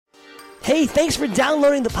Hey, thanks for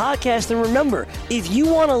downloading the podcast, and remember, if you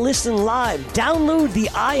want to listen live, download the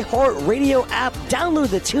iHeartRadio app,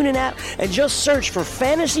 download the TuneIn app, and just search for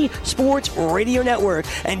Fantasy Sports Radio Network,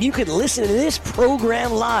 and you can listen to this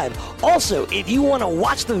program live. Also, if you want to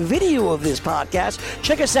watch the video of this podcast,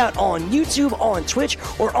 check us out on YouTube, on Twitch,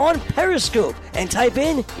 or on Periscope, and type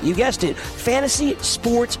in, you guessed it, Fantasy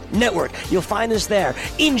Sports Network. You'll find us there.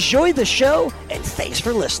 Enjoy the show, and thanks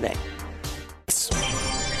for listening.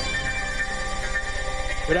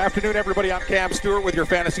 Good afternoon, everybody. I'm Cam Stewart with your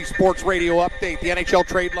Fantasy Sports Radio update. The NHL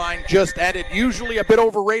trade line just ended. Usually a bit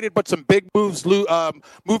overrated, but some big moves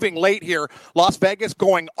moving late here. Las Vegas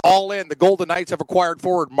going all in. The Golden Knights have acquired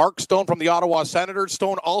forward Mark Stone from the Ottawa Senators.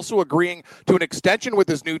 Stone also agreeing to an extension with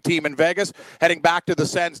his new team in Vegas. Heading back to the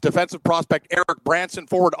Sens, defensive prospect Eric Branson,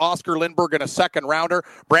 forward Oscar Lindbergh, and a second rounder.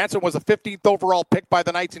 Branson was a 15th overall pick by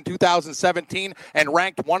the Knights in 2017 and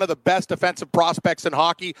ranked one of the best defensive prospects in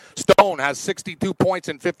hockey. Stone has 62 points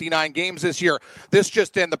in 59 games this year. This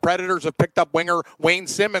just in, the Predators have picked up winger Wayne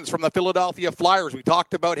Simmons from the Philadelphia Flyers. We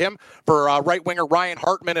talked about him for right winger Ryan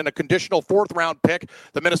Hartman and a conditional fourth-round pick.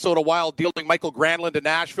 The Minnesota Wild dealing Michael Granlund to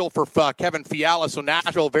Nashville for Kevin Fiala, so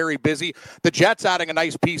Nashville very busy. The Jets adding a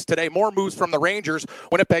nice piece today. More moves from the Rangers.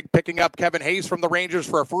 Winnipeg picking up Kevin Hayes from the Rangers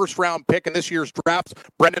for a first-round pick in this year's draft.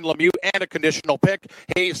 Brendan Lemieux and a conditional pick.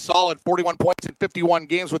 Hayes solid, 41 points in 51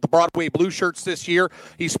 games with the Broadway Blue Shirts this year.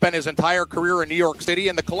 He spent his entire career in New York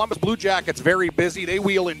City. And the Columbus Blue Jackets very busy. They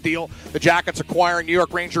wheel and deal. The Jackets acquiring New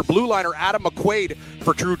York Ranger blue liner Adam McQuaid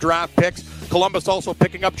for true draft picks. Columbus also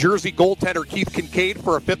picking up Jersey goaltender Keith Kincaid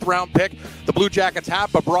for a fifth-round pick. The Blue Jackets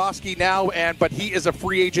have Bobrovsky now, but he is a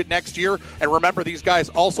free agent next year. And remember, these guys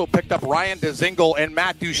also picked up Ryan DeZingle and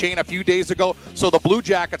Matt Duchene a few days ago. So the Blue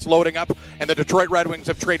Jackets loading up, and the Detroit Red Wings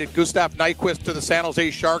have traded Gustav Nyquist to the San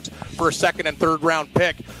Jose Sharks for a second and third-round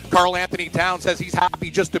pick. Karl Anthony Towns says he's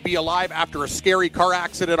happy just to be alive after a scary car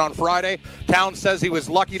accident on Friday. Towns says he was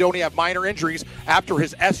lucky to only have minor injuries after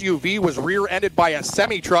his SUV was rear-ended by a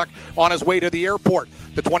semi-truck on his way to the airport.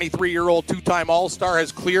 The 23-year-old two-time All-Star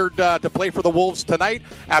has cleared to play for the Wolves tonight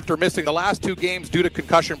after missing the last two games due to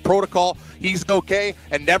concussion protocol. He's okay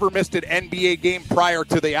and never missed an NBA game prior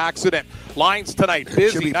to the accident. Lines tonight,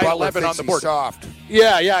 busy, night 11 on the board. Soft.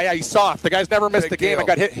 Yeah, he's soft. The guy's never missed a game and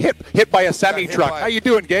got hit by a semi-truck. How you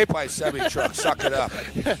doing, Gabe? By a semi-truck. Suck it up.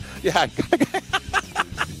 Yeah.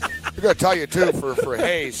 I'm going to tell you, too, for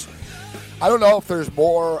Hayes, I don't know if there's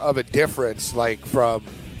more of a difference, like, from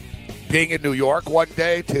being in New York one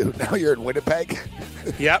day to now you're in Winnipeg.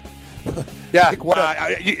 Yep. Yeah.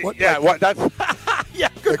 Like that's yeah.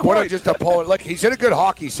 Good like what just a Poland. Like he's in a good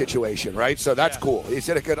hockey situation, right? So that's cool. He's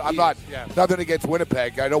in a good. I'm not nothing against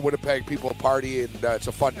Winnipeg. I know Winnipeg people party and it's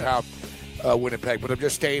a fun town, Winnipeg. But I'm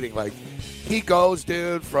just stating, like he goes,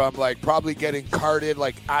 dude, from like probably getting carted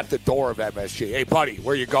like at the door of MSG. Hey, buddy,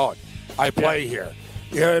 where you going? I play here.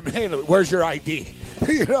 You know what I mean? Where's your ID?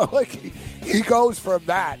 You know, like he goes from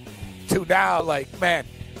that to now, like, man,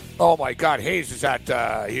 oh my God, Hayes is at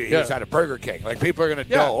he was at a Burger King. Like people are gonna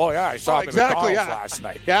know. Oh yeah, I saw him at McDonald's last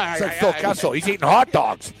night. Yeah, it's like Phil Kessel. He's eating hot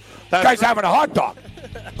dogs. That guy's having a hot dog.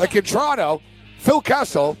 Like in Toronto, Phil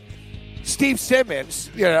Kessel, Steve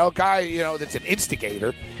Simmons, guy, that's an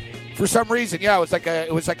instigator. For some reason, it was like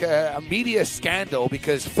a media scandal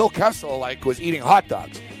because Phil Kessel was eating hot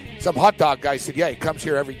dogs. Some hot dog guy said, he comes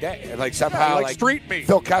here every day, and somehow street meat.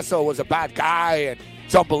 Phil Kessel was a bad guy, and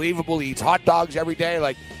it's unbelievable. He eats hot dogs every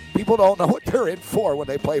day. People don't know what they're in for when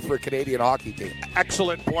they play for a Canadian hockey team.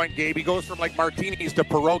 Excellent point, Gabe. He goes from martinis to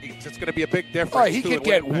pierogies. It's going to be a big difference. Right, he could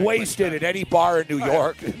get wasted at any bar in New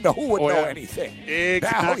York. No one would know anything.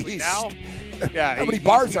 Exactly. How many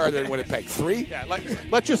bars are there in Winnipeg? 3? Yeah,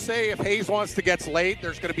 let's just say if Hayes wants to get late,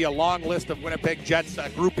 there's going to be a long list of Winnipeg Jets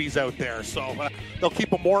groupies out there. So they'll keep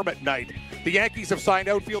them warm at night. The Yankees have signed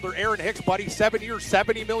outfielder Aaron Hicks, buddy, 7 years,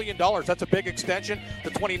 $70 million. That's a big extension. The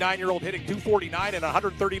 29-year-old hitting .249 in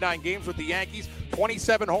 139 games with the Yankees,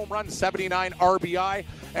 27 home runs, 79 RBI.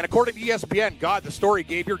 And according to ESPN, God, the story,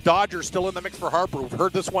 Gabe, your Dodgers still in the mix for Harper. We've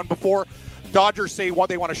heard this one before. Dodgers say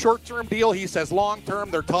they want a short-term deal. He says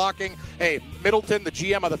long-term. They're talking. Hey, Middleton, the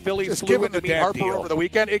GM of the Phillies, flew in to meet Harper over the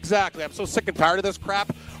weekend. Exactly. I'm so sick and tired of this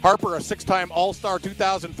crap. Harper, a 6-time All-Star,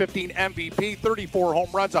 2015 MVP, 34 home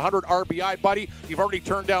runs, 100 RBI, buddy. You've already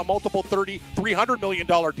turned down multiple $300 million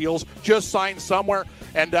deals, just signed somewhere.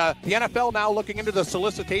 And the NFL now looking into the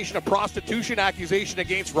solicitation of prostitution accusation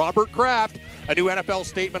against Robert Kraft. A new NFL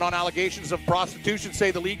statement on allegations of prostitution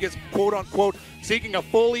say the league is, quote-unquote, seeking a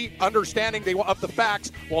fully understanding of the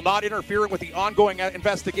facts while not interfering with the ongoing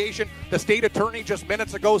investigation. The state attorney just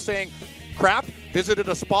minutes ago saying Kraft visited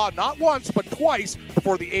a spa not once but twice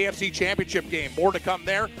before the AFC Championship game. More to come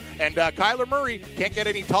there. And Kyler Murray can't get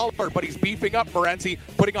any taller, but he's beefing up Morency,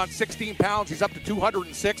 putting on 16 pounds. He's up to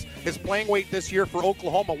 206. His playing weight this year for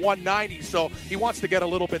Oklahoma, 190. So he wants to get a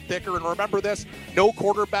little bit thicker. And remember this, no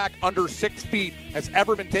quarterback under 6 feet has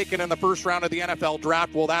ever been taken in the first round of the NFL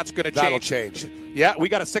draft. Well, that's going to change. That'll change. Yeah, we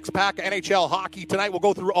got a six-pack of NHL hockey tonight. We'll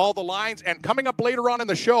go through all the lines. And coming up later on in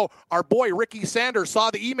the show, our boy Ricky Sanders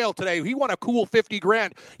saw the email today. He won a cool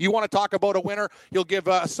 $50,000. You want to talk about a winner? He'll give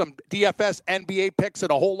us some DFS NBA picks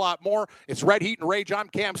and a whole lot more. It's Red Heat and Rage. I'm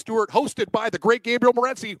Cam Stewart, hosted by the great Gabriel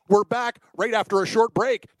Morency. We're back right after a short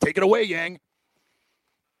break. Take it away, Yang.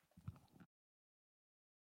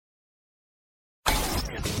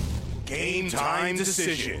 Game time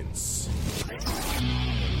decisions.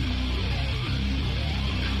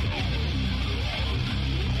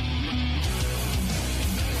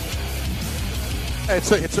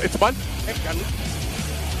 It's fun.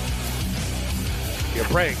 Your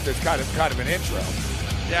break. There's kind of an intro.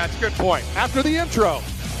 Yeah, it's a good point. After the intro.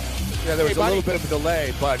 Yeah, there was a little bit of a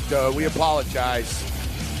delay, but we apologize.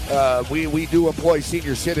 We do employ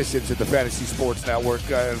senior citizens at the Fantasy Sports Network.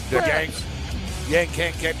 Yang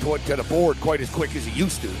can't get to the board quite as quick as he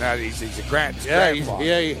used to. Now he's a grandfather.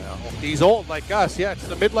 He's old like us. Yeah, it's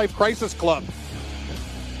the midlife crisis club.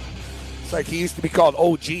 It's like he used to be called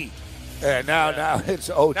OG. And now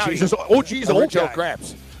it's OG. Now he's just OG's old Original guy.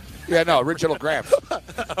 Gramps. Yeah, no, Original Gramps.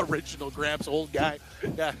 Original Gramps, old guy.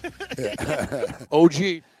 Yeah.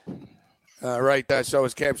 OG. All right, so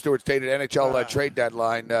as Cam Stewart stated, NHL trade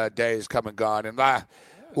deadline day is come and gone. And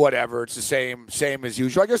whatever, it's the same as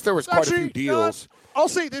usual. I guess there was quite a few deals. I'll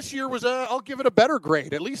say this year was I'll give it a better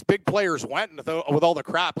grade. At least big players went with all the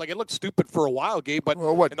crap. Like, it looked stupid for a while, Gabe, but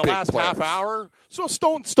in the last half hour, so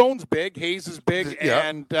Stone's big, Hayes is big,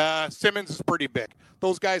 and Simmons is pretty big.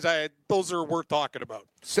 Those guys, those are worth talking about.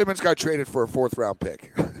 Simmons got traded for a 4th-round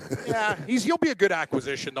pick. Yeah, he'll be a good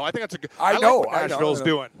acquisition, though. I think that's a good. I like know what Nashville's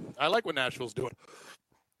doing. I like what Nashville's doing.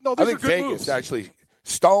 No, these I think are good Vegas moves. actually.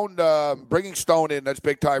 Stone, bringing Stone in, that's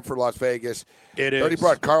big time for Las Vegas. It is. They already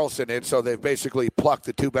brought Carlson in, so they've basically plucked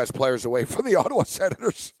the 2 best players away from the Ottawa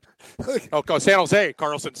Senators. San Jose,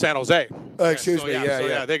 Carlson, San Jose. Excuse me,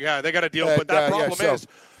 they got to deal with that. Problem is,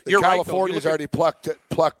 you're California's right, already plucked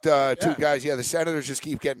 2 guys. Yeah, the Senators just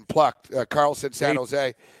keep getting plucked. Carlson, San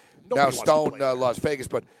Jose, now Stone, Las Vegas.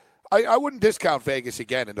 But I wouldn't discount Vegas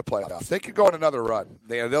again in the playoffs. They could go on another run.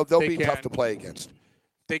 They'll be tough to play against.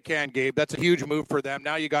 They can, Gabe. That's a huge move for them.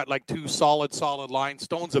 Now you got like 2 solid lines.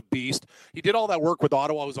 Stone's a beast. He did all that work with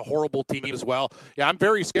Ottawa. It was a horrible team as well. Yeah, I'm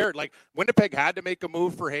very scared. Like, Winnipeg had to make a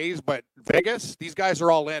move for Hayes, but Vegas, these guys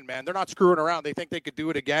are all in, man. They're not screwing around. They think they could do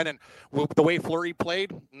it again. And with the way Fleury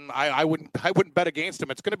played, I wouldn't bet against him.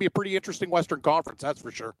 It's going to be a pretty interesting Western Conference, that's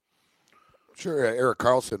for sure. Sure, Erik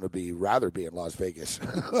Karlsson would rather be in Las Vegas,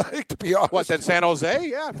 to be honest. What, than San Jose?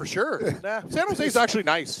 Yeah, for sure. San Jose's actually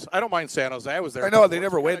nice. I don't mind San Jose. I was there. I know, they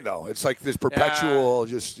never win, though. It's like this perpetual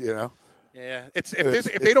Yeah,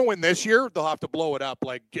 if they don't win this year, they'll have to blow it up.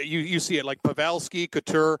 Like, you see it, like Pavelski,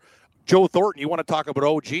 Couture, Joe Thornton. You want to talk about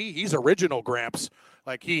OG? He's original Gramps.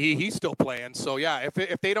 Like, he's still playing. So, yeah,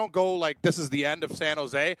 if they don't go like this is the end of San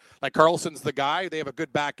Jose, like Carlson's the guy, they have a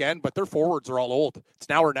good back end, but their forwards are all old. It's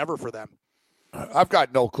now or never for them. I've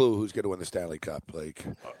got no clue who's going to win the Stanley Cup. Like,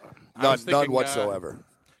 none whatsoever.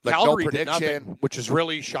 Like, Calgary no prediction, did nothing, which is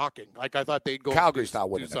really shocking. Like, I thought they'd go. Calgary's not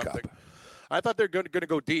winning the Cup. I thought they're going to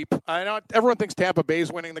go deep. I know everyone thinks Tampa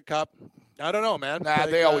Bay's winning the Cup. I don't know, man. Nah,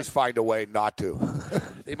 they always find a way not to.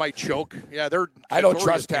 They might choke. Yeah, I don't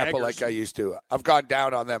trust Tampa like I used to. I've gone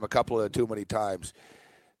down on them a couple of too many times.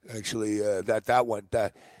 Actually,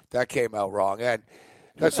 that came out wrong, and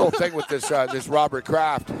that's the whole thing with this Robert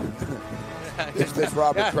Kraft. This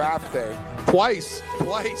Robert Kraft thing. Twice.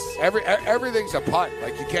 Everything's a punt.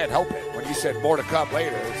 Like, you can't help it. When you said more to come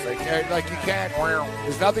later, it's like you can't.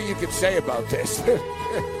 There's nothing you can say about this. What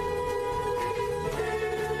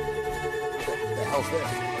the hell's this?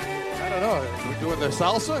 I don't know. We're doing the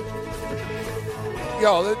salsa?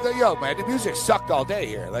 Yo, man, the music sucked all day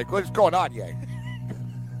here. Like, what's going on, Yang?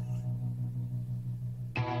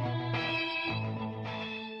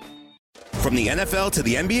 From the NFL to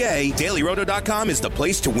the NBA, DailyRoto.com is the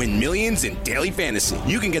place to win millions in daily fantasy.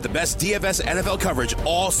 You can get the best DFS NFL coverage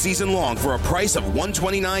all season long for a price of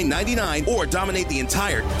 $129.99 or dominate the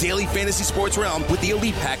entire daily fantasy sports realm with the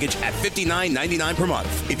Elite Package at $59.99 per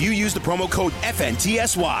month. If you use the promo code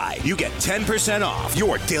FNTSY, you get 10% off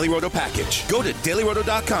your Daily Roto package. Go to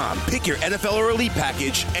DailyRoto.com, pick your NFL or Elite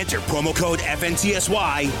Package, enter promo code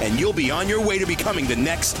FNTSY, and you'll be on your way to becoming the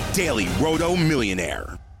next Daily Roto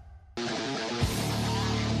millionaire.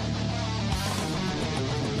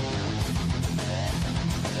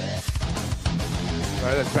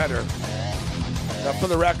 right, that's better. Now, for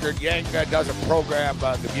the record, Yang doesn't program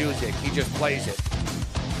the music. He just plays it.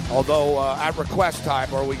 Although at request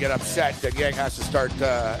time, or we get upset, then Yang has to start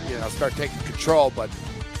taking control. But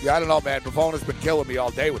yeah, I don't know, man. Bavona's been killing me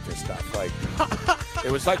all day with this stuff. Like,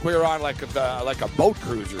 it was like we were on like a boat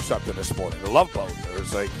cruise or something this morning, a love boat. It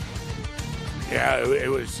was like, yeah, it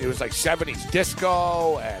was like 70s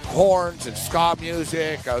disco and horns and ska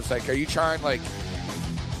music. I was like, are you trying, like,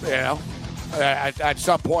 you know? At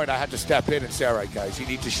some point, I had to step in and say, all right, guys, you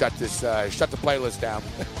need to shut the playlist down.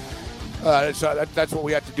 So that's what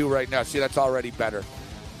we have to do right now. See, that's already better.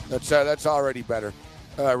 That's already better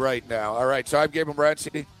right now. All right, so I'm Gabe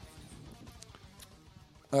Morency.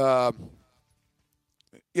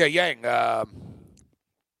 Yang.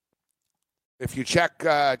 If you check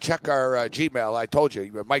our Gmail, I told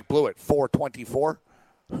you, Mike Blewett, 424.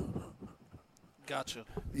 Gotcha.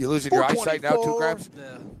 You losing your eyesight now, 2 grams?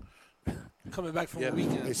 Yeah. Coming back from the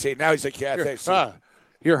weekend. You see, now he's like, yeah, thanks.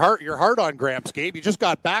 You're hard on Gramps, Gabe. You just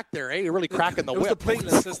got back there, eh? You're really cracking the whip. It's the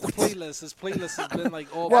playlist. It's the playlist. His playlist has been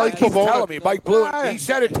like all. Well, he keeps telling me, Mike Blewett. He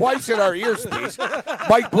said it twice in our ears, please.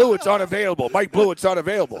 Mike Blewett's unavailable. Mike Blewett's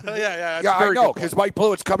unavailable. Yeah, I know, because Mike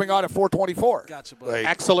Blewett's coming on at 424. Gotcha, buddy. Like,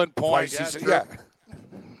 excellent point. Yeah.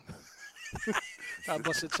 I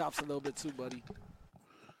busted chops a little bit too, buddy.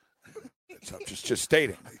 So I'm just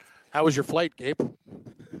stating. How was your flight, Gabe?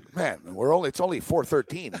 Man, it's only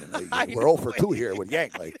 4:13. We're 0 for 2 here with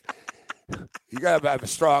Yang. Like, you gotta have a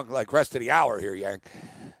strong rest of the hour here, Yang.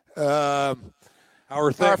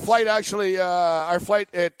 Our flight actually,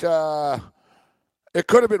 it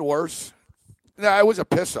could have been worse. No, it was a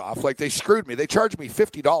piss off. Like, they screwed me. They charged me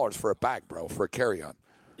 $50 for a bag, bro, for a carry-on.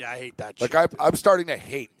 Yeah, I hate that. Like, I'm starting to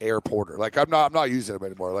hate Air Porter. Like, I'm not using them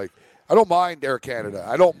anymore. Like, I don't mind Air Canada.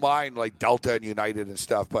 I don't mind like Delta and United and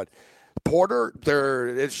stuff, but Porter,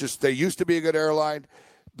 they used to be a good airline.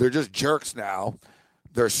 They're just jerks now.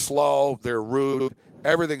 They're slow. They're rude.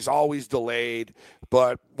 Everything's always delayed.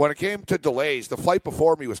 But when it came to delays, the flight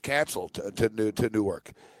before me was canceled to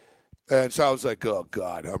Newark. And so I was like, oh,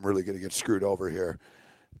 God, I'm really going to get screwed over here.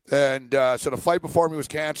 And so the flight before me was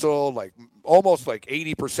canceled. Like almost like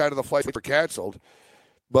 80% of the flights were canceled.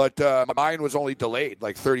 But mine was only delayed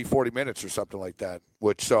like 30, 40 minutes or something like that.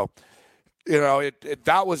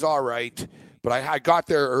 That was all right. But I got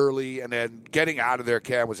there early, and then getting out of there,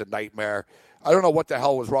 Cam, was a nightmare. I don't know what the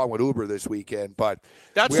hell was wrong with Uber this weekend, but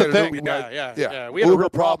that's the thing. Yeah. We had Uber a real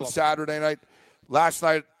problem Saturday night. Last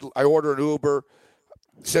night, I ordered an Uber.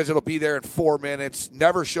 Says it'll be there in 4 minutes.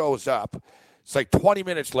 Never shows up. It's like 20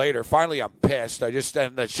 minutes later. Finally, I'm pissed. And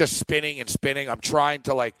it's just spinning and spinning. I'm trying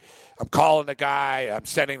to I'm calling the guy. I'm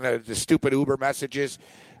sending the stupid Uber messages.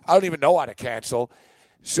 I don't even know how to cancel.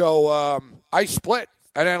 So I split.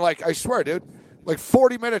 And then, I swear, dude,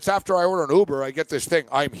 40 minutes after I order an Uber, I get this thing,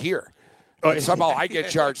 I'm here. And somehow I get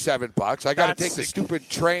charged $7. I got to take the stupid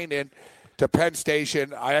train in to Penn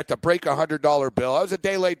Station. I had to break a $100 bill. I was a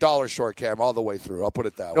day late, dollar short, Cam, all the way through. I'll put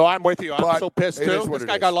it that way. No, I'm with you. I'm so pissed, too. This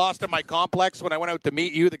guy got lost in my complex when I went out to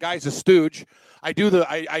meet you. The guy's a stooge. I do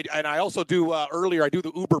I also do earlier. I do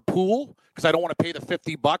the Uber pool because I don't want to pay the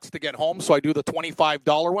 $50 to get home. So I do the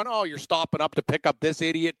 $25 one. Oh, you're stopping up to pick up this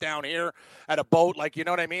idiot down here at a boat. You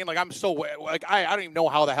know what I mean? I'm so I don't even know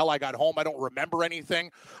how the hell I got home. I don't remember anything.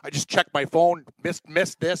 I just checked my phone.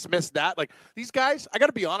 Missed this, missed that. These guys. I got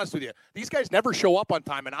to be honest with you. These guys never show up on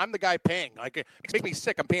time, and I'm the guy paying. It makes me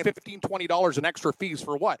sick. I'm paying $15, $20 in extra fees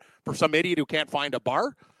for what? For some idiot who can't find a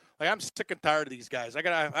bar. I'm sick and tired of these guys. I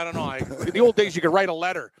don't know. In the old days, you could write a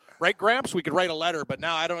letter, right, Gramps? We could write a letter, but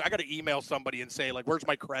now I don't. I got to email somebody and say, where's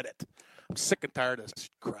my credit? I'm sick and tired of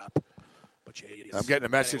this crap. But I'm getting a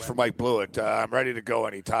message from Mike Blewett. I'm ready to go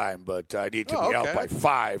anytime, but I need to be out by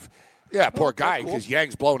 5. Yeah, poor guy, because cool.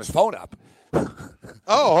 Yang's blowing his phone up.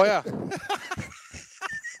 Oh, yeah.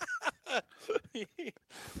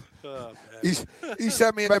 Oh, he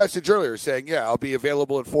sent me a message earlier saying, yeah, I'll be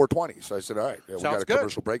available at 4:20. So I said, all right, we got a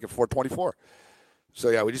commercial break at 4:24. So,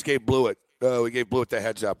 yeah, we just gave Blewett. We gave Blewett the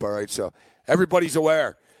heads up, all right? So everybody's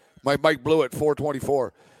aware. Mike Blewett,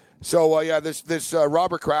 4:24. So, this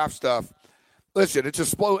Robert Kraft stuff, listen, it's a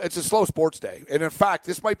slow sports day. And, in fact,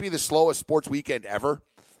 this might be the slowest sports weekend ever.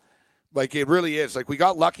 It really is. We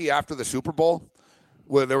got lucky after the Super Bowl.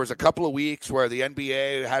 Where there was a couple of weeks where the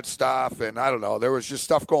NBA had stuff, and I don't know, there was just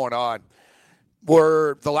stuff going on.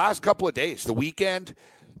 Where the last couple of days, the weekend,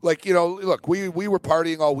 look, we were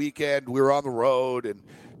partying all weekend. We were on the road, and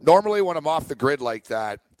normally when I'm off the grid like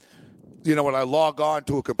that, when I log on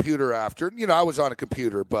to a computer after, I was on a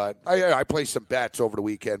computer, but I play some bets over the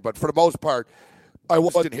weekend. But for the most part, I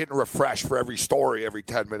wasn't hitting refresh for every story every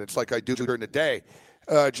 10 minutes like I do during the day,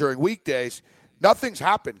 during weekdays. Nothing's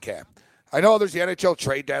happened, Cam. I know there's the NHL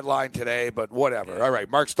trade deadline today, but whatever. All right,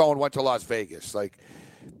 Mark Stone went to Las Vegas. Like,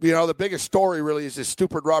 the biggest story really is this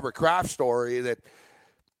stupid Robert Kraft story that,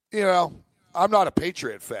 I'm not a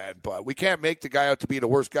Patriot fan, but we can't make the guy out to be the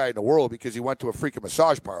worst guy in the world because he went to a freaking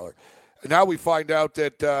massage parlor. And now we find out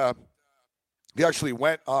that he actually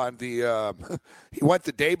went on the he went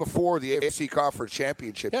the day before the AFC Conference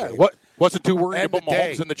Championship game. Wasn't too worried about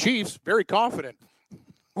Mahomes and the Chiefs. Very confident.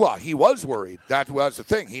 Well, he was worried. That was the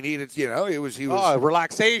thing. He needed, he was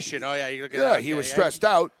relaxation. Oh yeah, he was stressed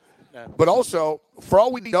out. Yeah. But also, for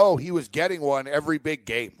all we know, he was getting one every big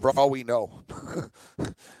game. For all we know,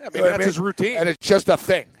 that's his routine, and it's just a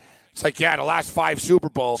thing. It's like, the last 5 Super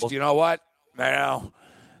Bowls. You know what? Now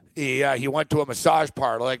he went to a massage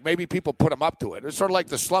parlor. Like maybe people put him up to it. It's sort of like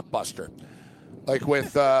the Slump Buster, like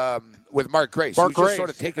with Mark Grace. He was just sort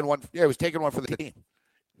of taking one. Yeah, he was taking one for the team.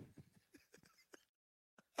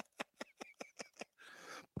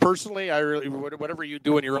 Personally, I really whatever you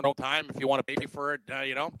do in your own time, if you want to pay for it,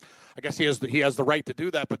 I guess he has the right to do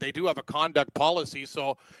that. But they do have a conduct policy,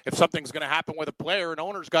 so if something's going to happen with a player, an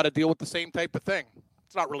owner's got to deal with the same type of thing.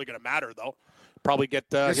 It's not really going to matter though. Probably get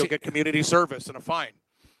he'll get community service and a fine.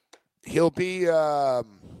 He'll be and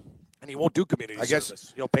he won't do community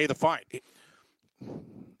service. He'll pay the fine. He's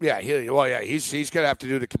going to have to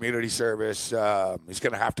do the community service. He's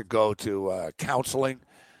going to have to go to counseling.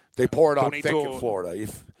 They pour it on thick in Florida.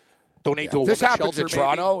 Donate to a this happens shelter, in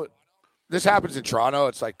Toronto. Maybe? This happens in Toronto.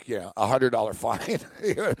 It's like $100 fine.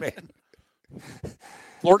 You know what I mean?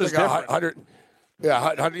 Florida's like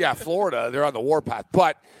different. Florida. They're on the warpath.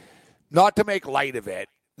 But not to make light of it.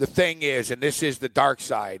 The thing is, and this is the dark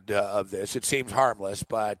side of this. It seems harmless,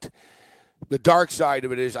 but the dark side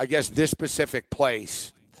of it is, I guess, this specific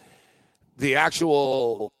place. The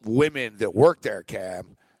actual women that work there,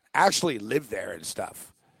 Cam, actually live there and stuff.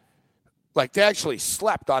 Like, they actually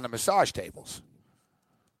slept on the massage tables.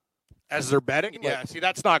 As they're bedding? Yeah, see,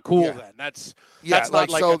 that's not cool then. That's not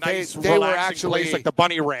like a nice, relaxing place like the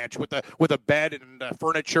Bunny Ranch with a bed and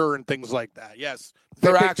furniture and things like that. Yes.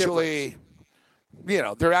 They're actually,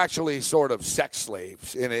 they're actually sort of sex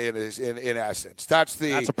slaves in essence. That's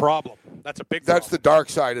a problem. That's a big problem. That's the dark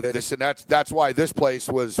side of this, and that's why this place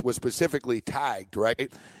was specifically tagged, right?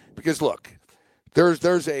 Because, look,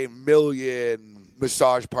 there's a million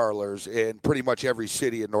massage parlors in pretty much every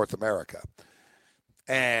city in North America.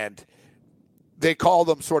 And they call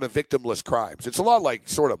them sort of victimless crimes. It's a lot like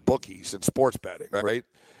sort of bookies and sports betting, right?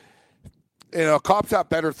 Cops have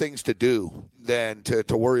better things to do than to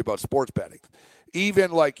worry about sports betting.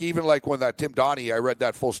 Even like when that Tim Donaghy, I read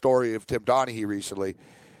that full story of Tim Donaghy recently.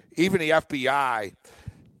 Even the FBI,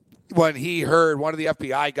 when one of the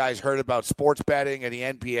FBI guys heard about sports betting and the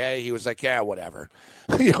NBA, he was like, yeah, whatever.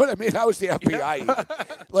 You know what I mean? That was the FBI. Yeah.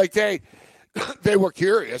 Like they were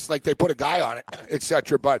curious, like they put a guy on it,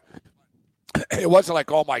 etc. But it wasn't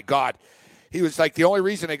like, oh my God. He was like, the only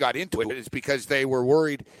reason they got into it is because they were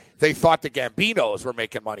worried. They thought the Gambinos were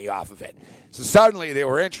making money off of it. So suddenly they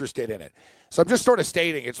were interested in it. So I'm just sort of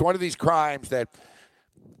stating it's one of these crimes that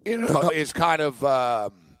is kind of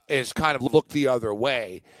looked the other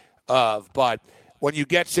way of. But when you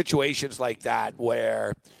get situations like that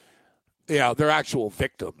where they're actual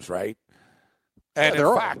victims, right? And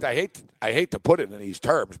in fact, I hate to put it in these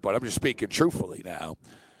terms, but I'm just speaking truthfully now.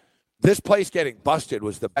 This place getting busted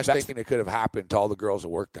was the best thing that could have happened to all the girls that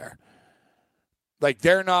work there. Like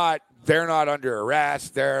they're not under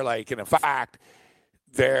arrest. They're like, and in fact,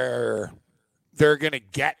 they're gonna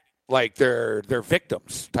get like they're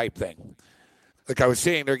victims type thing. Like I was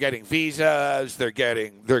saying, they're getting visas. They're gonna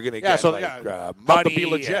get money, to be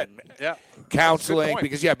legit. And counseling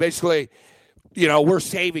because basically, we're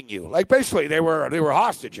saving you. Like basically, they were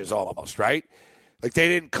hostages almost, right? Like they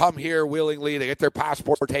didn't come here willingly. They get their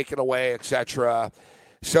passport taken away, etc.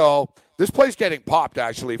 So this place getting popped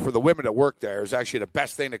actually for the women that work there is actually the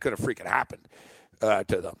best thing that could have freaking happened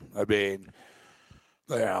to them. I mean,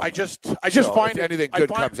 I just find if anything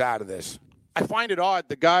good comes out of this. I find it odd.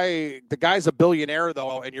 The guy's a billionaire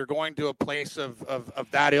though, and you're going to a place of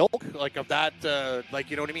that ilk, like of that,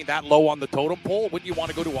 like you know what I mean, that low on the totem pole. Wouldn't you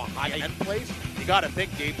want to go to a high end place? You got to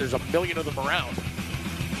think, Gabe. There's a million of them around.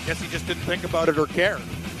 Guess he just didn't think about it or care.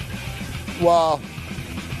 Well,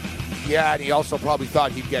 yeah, and he also probably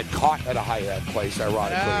thought he'd get caught at a high-end place,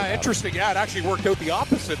 ironically. Interesting. Yeah, it actually worked out the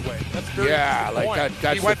opposite way. That's very like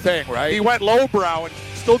that's the thing, right? He went lowbrow and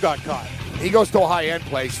still got caught. He goes to a high-end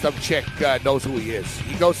place. Some chick knows who he is.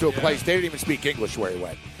 He goes to a place. They didn't even speak English where he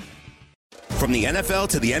went. From the NFL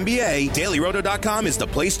to the NBA, DailyRoto.com is the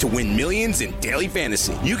place to win millions in daily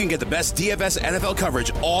fantasy. You can get the best DFS NFL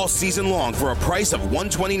coverage all season long for a price of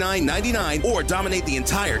 $129.99 or dominate the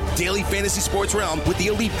entire daily fantasy sports realm with the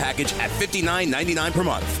Elite Package at $59.99 per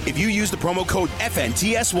month. If you use the promo code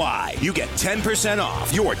FNTSY, you get 10%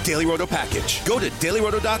 off your Daily Roto package. Go to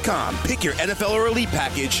DailyRoto.com, pick your NFL or Elite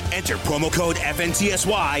Package, enter promo code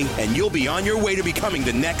FNTSY, and you'll be on your way to becoming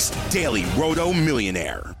the next Daily Roto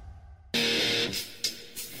millionaire.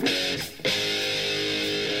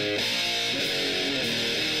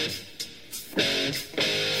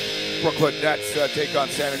 Brooklyn Nets take on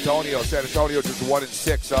San Antonio. San Antonio just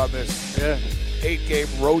 1-6 on this 8-game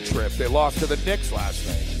road trip. They lost to the Knicks last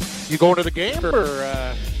night. You going to the game or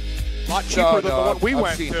a lot cheaper than the one we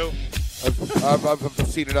went to? I've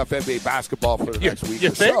seen enough NBA basketball for the next week. You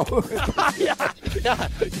or think?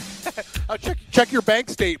 So. Check your bank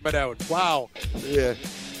statement out. Wow. Yeah.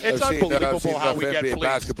 It's unbelievable how we get NBA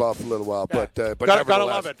basketball for a little while, but gotta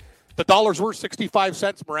love it. The dollar's worth 65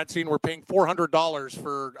 cents, Morency, and we're paying $400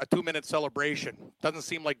 for a 2-minute celebration. Doesn't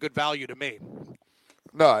seem like good value to me.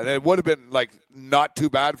 No, and it would have been not too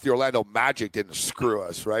bad if the Orlando Magic didn't screw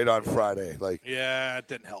us right on Friday. Yeah, it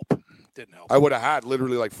didn't help. I would have had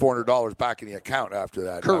literally $400 back in the account after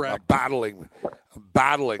that. Correct. I'm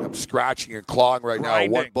battling. I'm scratching and clawing right now.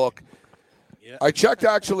 One book. Yeah. I checked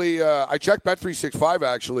Bet365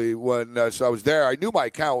 actually when so I was there. I knew my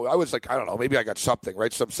account. I was I don't know, maybe I got something,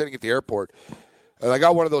 right? So I'm sitting at the airport, and I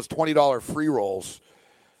got one of those $20 free rolls.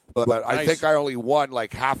 But nice. I think I only won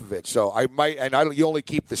half of it. So I might, you only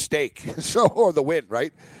keep the stake, or the win,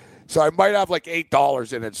 right? So I might have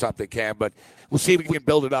 $8 in it, something, Cam. But we'll see if we can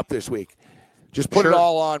build it up this week. Just put it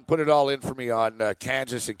all in for me on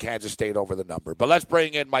Kansas and Kansas State over the number. But let's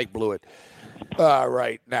bring in Mike Blewett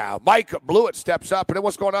right now. Mike Blewett steps up. And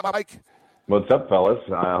what's going on, Mike? What's up, fellas?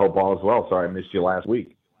 I hope all is well. Sorry I missed you last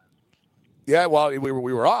week. Yeah, well, we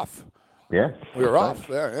were off. Yeah. We were off.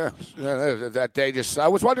 Yeah. That day I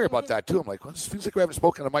was wondering about that, too. I'm like, well, this feels like we haven't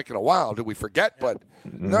spoken to Mike in a while. Did we forget? But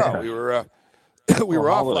no, we were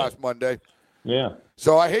off last Monday. Yeah.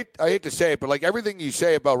 So I hate to say it, but everything you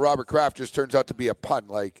say about Robert Kraft just turns out to be a pun.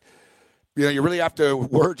 You really have to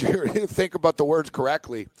think about the words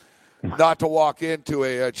correctly, not to walk into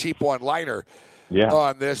a cheap one-liner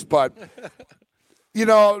on this. But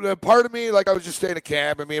part of me, I was just saying to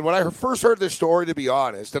Cam. I mean, when I first heard this story, to be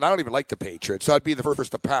honest, and I don't even like the Patriots, so I'd be the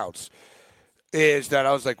first to pounce. Is that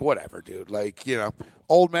I was like, whatever, dude.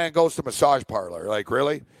 Old man goes to massage parlor.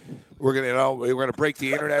 Really? We're gonna break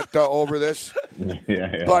the internet over this.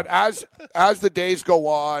 Yeah. But as the days go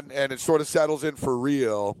on and it sort of settles in for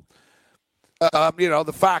real,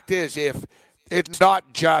 the fact is, if it's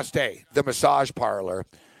not just the massage parlor,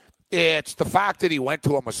 it's the fact that he went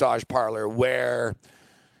to a massage parlor where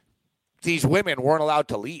these women weren't allowed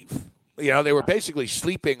to leave. They were basically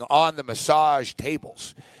sleeping on the massage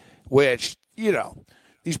tables, which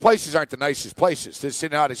these places aren't the nicest places. This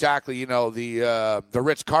is not exactly, the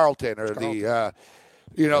Ritz-Carlton or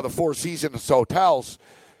the Four Seasons hotels,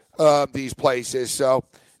 these places. So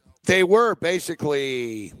they were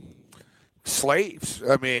basically slaves.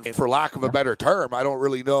 I mean, for lack of a better term, I don't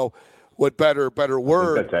really know what better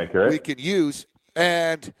word we can use.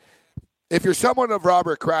 And if you're someone of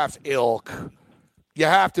Robert Kraft's ilk, you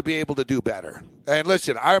have to be able to do better. And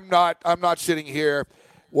listen, I'm not sitting here.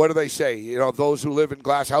 What do they say? Those who live in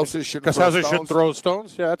glass houses shouldn't throw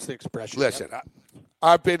stones. Yeah, that's the expression. Listen,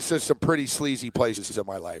 I've been to some pretty sleazy places in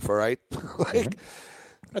my life. All right,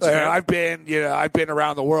 I've been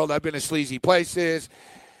around the world. I've been to sleazy places,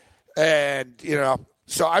 and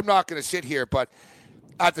so I'm not going to sit here. But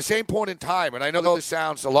at the same point in time, and I know this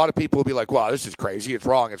sounds, a lot of people will be like, "Wow, this is crazy. It's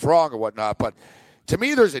wrong, or whatnot." But to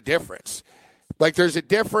me, there's a difference. There's a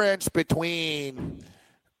difference between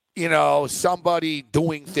somebody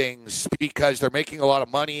doing things because they're making a lot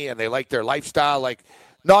of money and they like their lifestyle.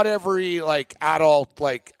 Not every, adult,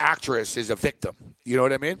 actress is a victim. You know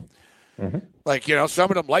what I mean? Mm-hmm.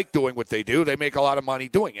 Some of them like doing what they do. They make a lot of money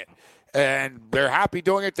doing it. And they're happy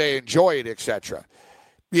doing it. They enjoy it, etc.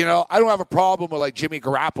 I don't have a problem with, Jimmy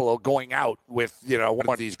Garoppolo going out with, one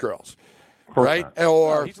of these girls. Right?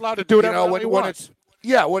 Or he's allowed to do it when it's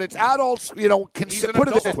when it's adults, put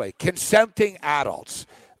it this way, consenting adults.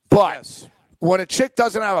 But when a chick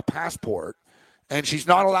doesn't have a passport and she's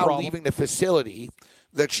not allowed leaving the facility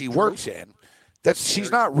that she works in,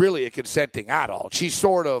 she's not really a consenting adult. She's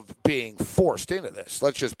sort of being forced into this.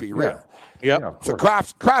 Let's just be real. Yeah. So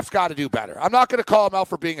Kraft's got to do better. I'm not going to call him out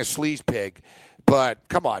for being a sleaze pig, but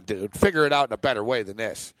come on, dude. Figure it out in a better way than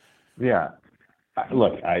this. Yeah.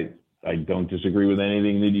 Look, I don't disagree with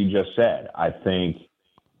anything that you just said. I think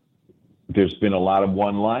there's been a lot of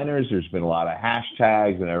one-liners, there's been a lot of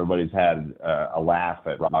hashtags, and everybody's had a laugh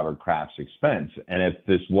at Robert Kraft's expense. And if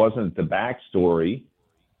this wasn't the backstory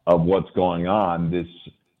of what's going on, this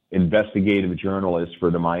investigative journalist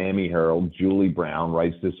for the Miami Herald, Julie Brown,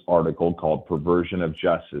 writes this article called Perversion of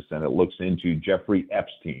Justice, and it looks into Jeffrey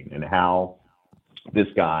Epstein and how this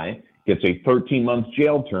guy gets a 13-month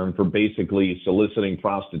jail term for basically soliciting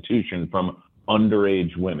prostitution from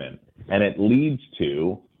underage women. And it leads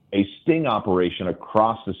to a sting operation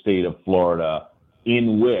across the state of Florida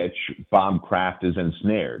in which Bob Kraft is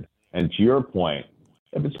ensnared. And to your point,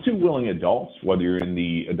 if it's two willing adults, whether you're in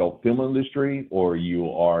the adult film industry or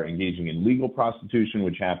you are engaging in legal prostitution,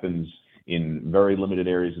 which happens in very limited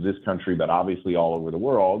areas of this country, but obviously all over the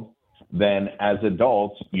world, then as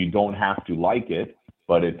adults, you don't have to like it.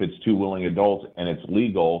 But if it's two willing adults and it's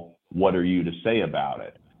legal, what are you to say about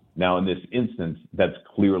it? Now, in this instance, that's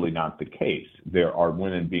clearly not the case. There are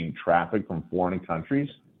women being trafficked from foreign countries,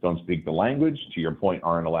 don't speak the language, to your point,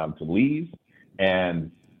 aren't allowed to leave,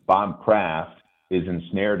 and Bob Kraft is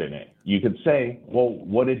ensnared in it. You could say, well,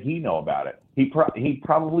 what did he know about it? He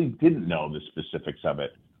probably didn't know the specifics of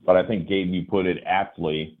it, but I think, Gabe, you put it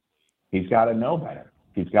aptly, he's got to know better.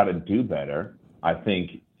 He's got to do better. I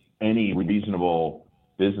think any reasonable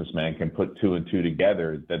businessman can put two and two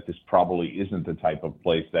together that this probably isn't the type of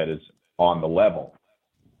place that is on the level.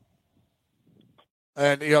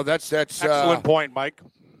 And that's excellent point, Mike.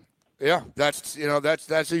 Yeah, that's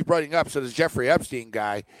who he's bringing up. So this Jeffrey Epstein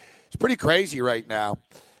guy, it's pretty crazy right now.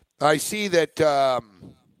 I see that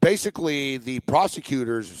basically the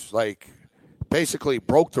prosecutors basically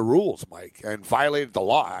broke the rules, Mike, and violated the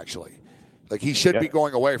law. Actually, he should be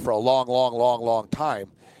going away for a long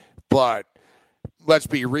time, but. Let's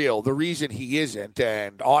be real. The reason he isn't,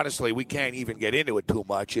 and honestly, we can't even get into it too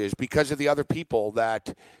much, is because of the other people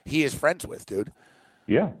that he is friends with, dude.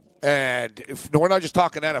 Yeah. And we're not just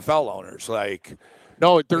talking NFL owners.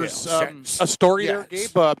 No, there's a story there, Gabe.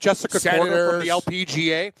 Jessica Corder from the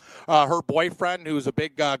LPGA, her boyfriend, who's a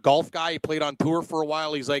big golf guy. He played on tour for a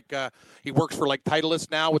while. He's he works for Titleist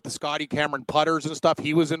now with the Scotty Cameron putters and stuff.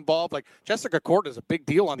 He was involved. Jessica Corder is a big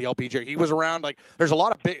deal on the LPGA. He was around. There's a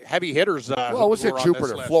lot of big heavy hitters. Well, it was in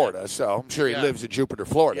Jupiter, Florida, so I'm sure he lives in Jupiter,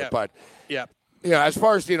 Florida. Yeah. But as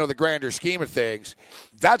far as the grander scheme of things,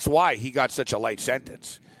 that's why he got such a light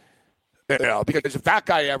sentence. Because if that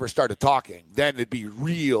guy ever started talking, then it'd be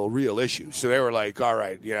real issues. So they were like, all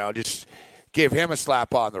right, just give him a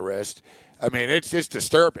slap on the wrist. I mean, it's just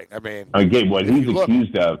disturbing. Gabe, what he's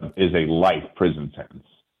accused of is a life prison sentence,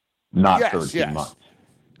 not 13 months.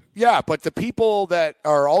 Yeah, but the people that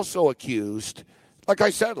are also accused, like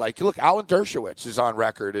I said, look, Alan Dershowitz is on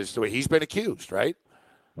record as the way he's been accused, right?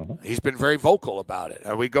 Mm-hmm. He's been very vocal about it.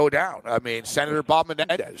 And we go down. Senator Bob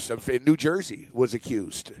Menendez in New Jersey was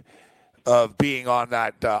accused of being on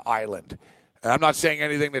that island. And I'm not saying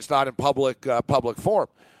anything that's not in public forum,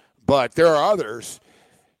 but there are others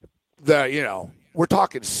that, we're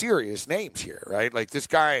talking serious names here, right? This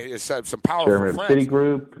guy has some powerful Chairman friends. of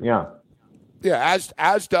Citigroup, yeah. Yeah,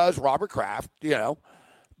 as does Robert Kraft,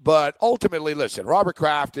 But ultimately, listen, Robert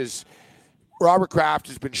Kraft has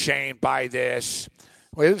been shamed by this.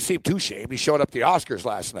 Well, he didn't seem too shamed. He showed up at the Oscars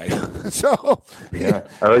last night. So yeah,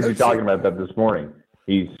 I heard you talking about that this morning.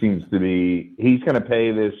 He seems to be – he's going to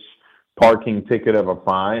pay this parking ticket of a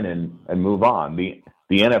fine and move on. The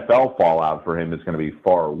NFL fallout for him is going to be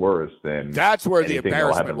far worse than – that's where the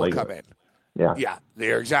embarrassment will come in. Yeah,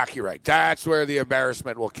 you're exactly right. That's where the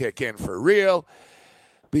embarrassment will kick in for real,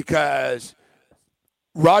 because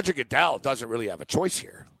Roger Goodell doesn't really have a choice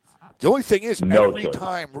here. The only thing is,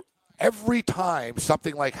 every time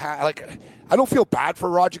something I don't feel bad for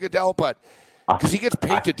Roger Goodell, but – because he gets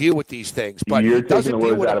paid to deal with these things, but he doesn't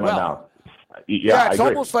deal with it well. Yeah, it's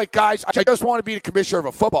almost like, guys, I just want to be the commissioner of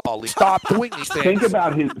a football league. Stop doing these things. Think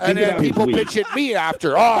about his And then people bitch at me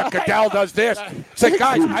after, Goodell does this. It's like,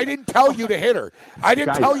 guys, I didn't tell you to hit her. I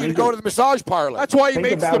didn't tell you to go to the massage parlor. That's why he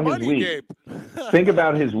makes the money, Gabe. Think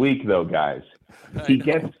about his week, though, guys. He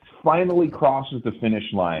finally crosses the finish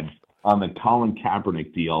line on the Colin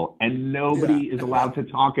Kaepernick deal, and nobody is allowed to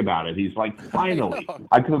talk about it. He's like, finally,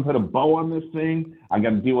 I could have put a bow on this thing. I got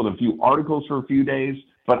to deal with a few articles for a few days,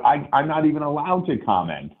 but I'm not even allowed to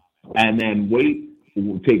comment. And then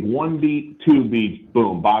take one beat, two beats,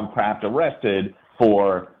 boom, Bob Kraft arrested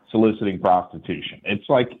for soliciting prostitution. It's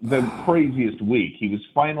like the craziest week. He was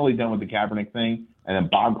finally done with the Kaepernick thing, and then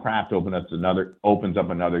Bob Kraft opens up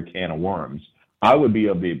another can of worms. I would be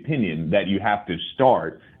of the opinion that you have to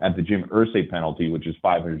start at the Jim Irsay penalty, which is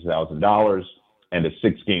 $500,000 and a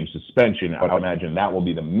 6-game suspension. I would imagine that will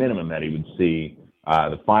be the minimum that he would see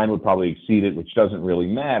The fine would probably exceed it, which doesn't really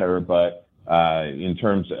matter. But in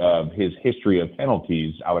terms of his history of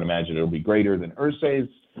penalties, I would imagine it'll be greater than Irsay's,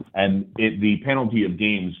 and the penalty of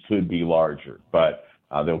games could be larger. But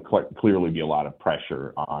there'll clearly be a lot of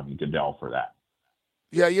pressure on Goodell for that.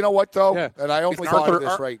 Yeah, you know what, though? Yeah. And I only thought of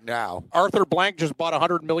this right now. Arthur Blank just bought a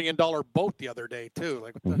 $100 million boat the other day, too.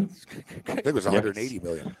 Like, I think it was $180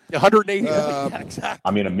 million. $180 million, exactly.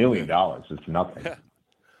 I mean, $1 million, it's nothing. Yeah.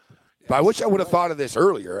 But I wish I would have thought of this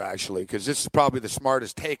earlier, actually, because this is probably the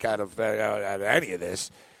smartest take out of any of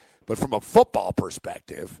this. But from a football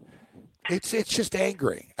perspective, it's just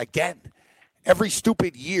angering. Again, every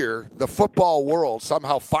stupid year, the football world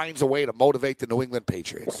somehow finds a way to motivate the New England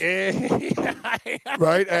Patriots.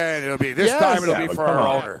 Right? And it'll be time it'll be for our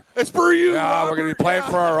owner. It's for you. No, we're going to be playing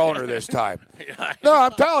for our owner this time. No,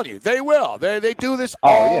 I'm telling you, they will. They do this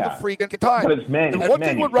all the freaking time. But it's and one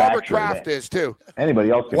thing with Robert Kraft is, too.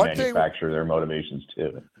 Anybody else can manufacture their motivations,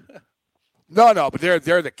 too. No, but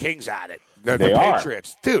they're the kings at it. They're the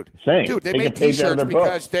Patriots. Dude, they made T-shirts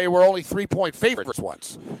because they were only 3-point favorites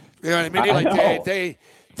once. You know what I mean?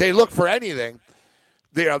 They look for anything.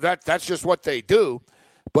 You know, that's just what they do.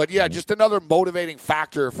 But, yeah, just another motivating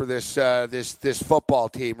factor for this football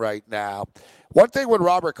team right now. One thing with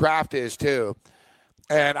Robert Kraft is, too,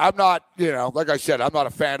 and I'm not, like I said, I'm not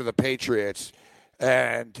a fan of the Patriots,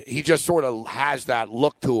 and he just sort of has that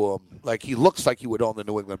look to him. Like, he looks like he would own the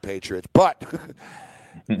New England Patriots. But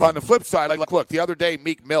on the flip side, look, the other day,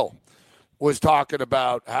 Meek Mill was talking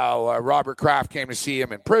about how Robert Kraft came to see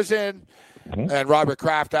him in prison, and Robert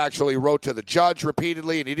Kraft actually wrote to the judge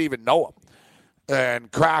repeatedly, and he didn't even know him.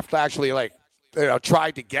 And Kraft actually,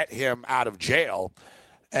 tried to get him out of jail,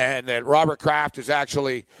 and that Robert Kraft is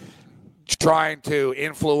actually trying to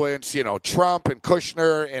influence, Trump and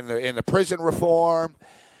Kushner in the prison reform.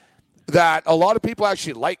 That a lot of people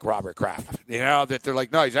actually like Robert Kraft, that they're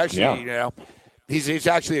like, no, he's actually, he's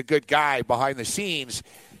actually a good guy behind the scenes.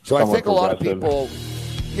 So I think a lot of people,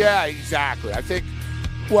 yeah, exactly. I think,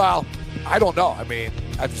 well, I don't know. I mean,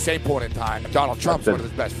 at the same point in time, Donald Trump's one of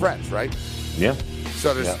his best friends, right? Yeah.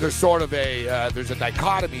 So there's sort of there's a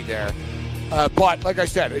dichotomy there. But like I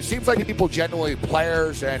said, it seems like people genuinely,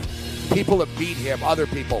 players and people that beat him, other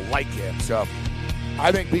people like him. So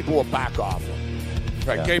I think people will back off him.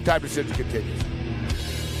 Right, Game time decision continues.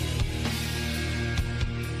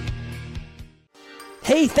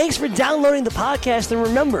 Hey, thanks for downloading the podcast. And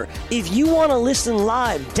remember, if you want to listen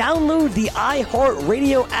live, download the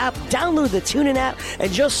iHeartRadio app, download the TuneIn app,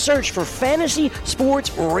 and just search for Fantasy Sports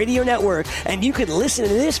Radio Network, and you can listen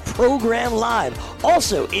to this program live.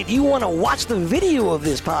 Also, if you want to watch the video of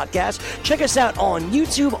this podcast, check us out on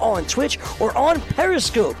YouTube, on Twitch, or on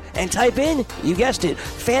Periscope, and type in, you guessed it,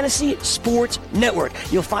 Fantasy Sports Network.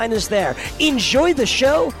 You'll find us there. Enjoy the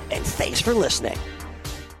show, and thanks for listening.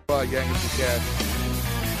 Well, Yang, if you can.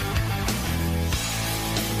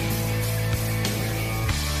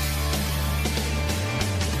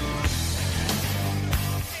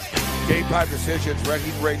 Game time decisions, Red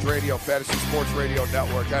Heat Rage Radio, Fantasy Sports Radio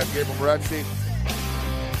Network. I'm Gabriel Morency.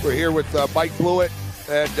 We're here with Mike Blewett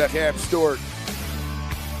and Cam Stewart.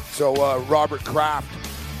 So Robert Kraft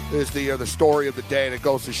is the story of the day, and it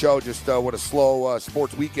goes to show just what a slow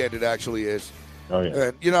sports weekend it actually is. Oh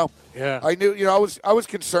yeah. And I knew, I was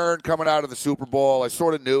concerned coming out of the Super Bowl. I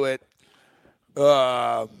sort of knew it.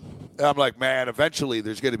 And I'm like, man, eventually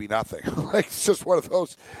there's going to be nothing. It's just one of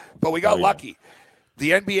those. But we got lucky.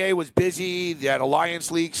 The NBA was busy. The Alliance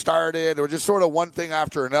League started. There was just sort of one thing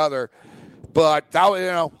after another. But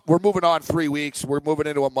now, we're moving on 3 weeks. We're moving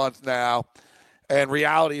into a month now, and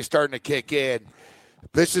reality is starting to kick in.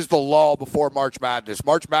 This is the lull before March Madness.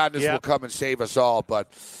 March Madness will come and save us all.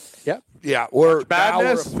 But we're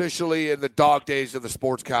officially in the dog days of the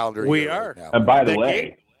sports calendar. We are right now. And by the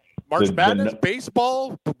way, March Madness,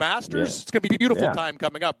 baseball, Masters. It's going to be a beautiful time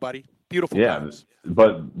coming up, buddy. Beautiful times.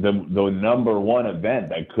 But the number one event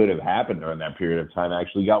that could have happened during that period of time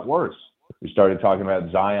actually got worse. We started talking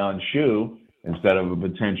about Zion Shoe instead of a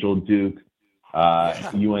potential Duke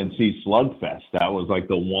UNC slugfest. That was like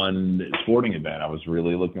the one sporting event I was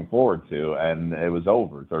really looking forward to, and it was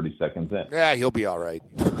over 30 seconds in. Yeah, he'll be all right.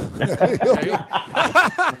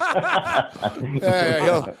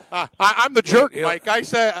 I'm the jerk, Mike. I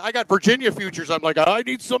said I got Virginia futures. I'm like, I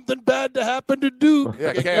need something bad to happen to Duke.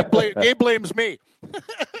 Yeah, Gabe blames me.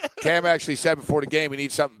 Cam actually said before the game he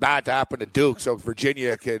needs something bad to happen to Duke so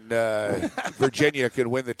Virginia can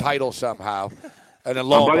win the title somehow. And then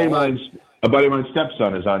a buddy of mine's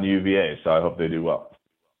stepson is on UVA, so I hope they do well.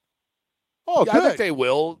 Oh, good. I think they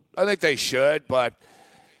will. I think they should, but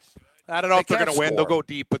I don't know if they're going to win. They'll go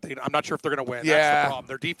deep, but I'm not sure if they're going to win. That's the problem.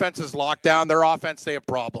 Their defense is locked down. Their offense, they have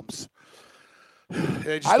problems.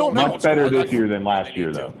 I don't know. Much better this year than last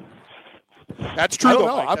year, though. That's true,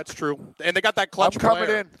 though, Mike. That's true. And they got that clutch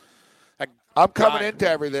player. I'm coming into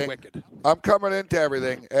everything. I'm coming into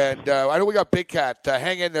everything. And I know we got Big Cat.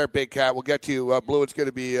 Hang in there, Big Cat. We'll get to you. Blue, it's going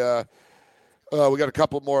to be we got a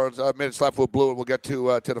couple more minutes left with Blue, and we'll get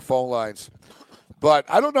to the phone lines. But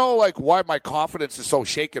I don't know, why my confidence is so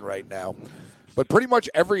shaken right now. But pretty much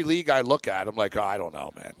every league I look at, I'm like, I don't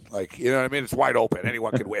know, man. You know what I mean? It's wide open.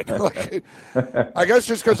 Anyone can win. I guess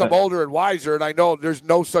just because I'm older and wiser, and I know there's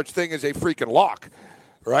no such thing as a freaking lock,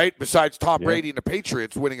 right? Besides Tom Brady and the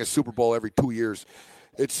Patriots winning a Super Bowl every 2 years,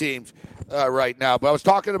 it seems, right now. But I was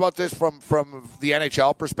talking about this from the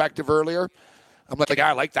NHL perspective earlier. I'm like,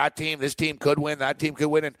 I like that team. This team could win. That team could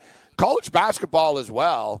win. And college basketball as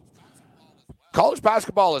well.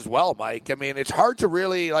 Mike. I mean, it's hard to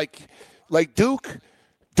really, like Duke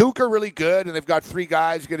are really good, and they've got 3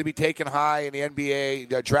 guys going to be taken high in the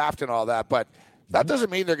NBA draft and all that. But that doesn't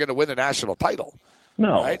mean they're going to win the national title.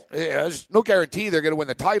 No. Right? There's no guarantee they're going to win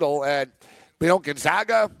the title. And,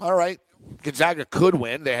 Gonzaga, all right. Gonzaga could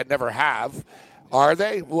win. They never have. Are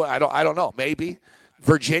they? Well, I don't know. Maybe.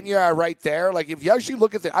 Virginia right there. If you actually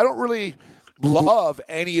look at I don't really love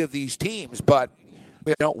any of these teams, but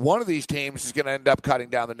one of these teams is going to end up cutting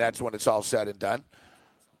down the nets when it's all said and done.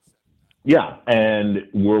 Yeah, and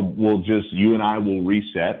we'll just, you and I will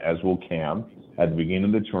reset, as will Cam, at the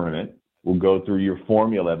beginning of the tournament. We'll go through your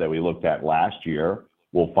formula that we looked at last year.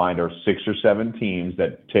 We'll find our 6 or 7 teams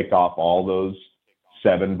that tick off all those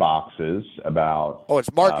 7 boxes about. Oh,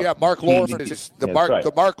 it's Mark. Mark Lawrence is the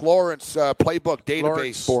Mark Lawrence playbook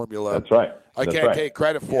database formula. That's right. I can't take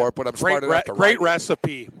credit for it, but I'm smart enough to write Great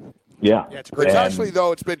recipe. Yeah. It's actually,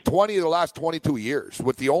 though, it's been 20 of the last 22 years,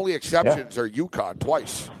 with the only exceptions are UConn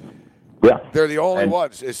twice. Yeah. They're the only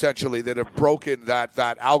ones, essentially, that have broken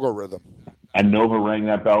that algorithm. And Nova rang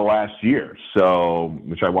that bell last year,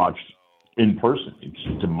 which I watched in person.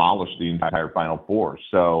 It's demolished the entire Final Four.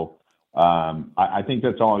 So I think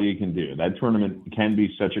that's all you can do. That tournament can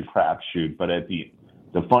be such a crapshoot, but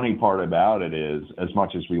the funny part about it is, as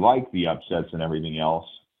much as we like the upsets and everything else,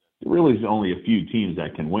 there really is only a few teams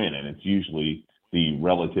that can win, and it's usually the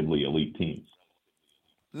relatively elite teams.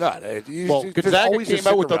 Gonzaga came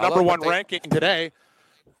out with the number 1 ranking today.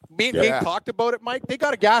 Me and Gabe talked about it, Mike. They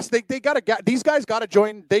got to gas. These guys got to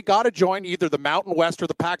join. They got to join either the Mountain West or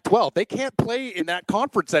the Pac-12. They can't play in that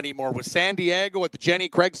conference anymore with San Diego at the Jenny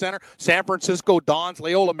Craig Center, San Francisco Dons,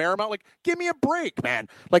 Loyola Marymount. Give me a break, man.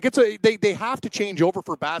 They have to change over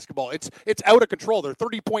for basketball. It's out of control. They're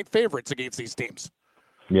 30-point favorites against these teams.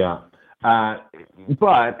 Yeah,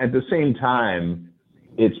 but at the same time,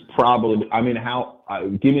 it's probably. I mean,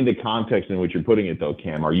 give me the context in which you're putting it, though,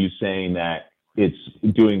 Cam. Are you saying that it's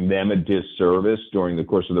doing them a disservice during the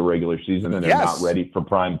course of the regular season and they're not ready for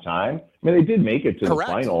prime time? I mean, they did make it to the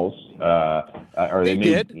finals, or they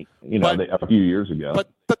made, a few years ago.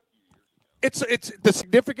 But it's the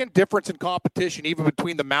significant difference in competition, even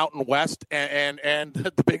between the Mountain West and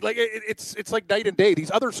the big. It's like night and day.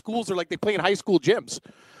 These other schools are they play in high school gyms.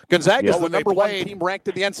 Gonzaga's the number 1 team ranked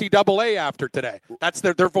in the NCAA after today.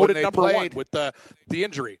 They're voted number 1 with the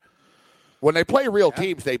injury. When they play real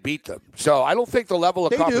teams, they beat them. So I don't think the level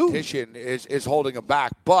of competition is holding them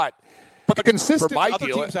back. But the consistent other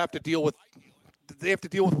teams have to deal with. They have to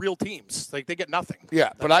deal with real teams. They get nothing.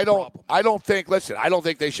 Yeah, but I don't think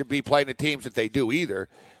they should be playing the teams that they do either.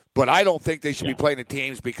 But I don't think they should be playing the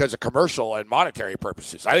teams because of commercial and monetary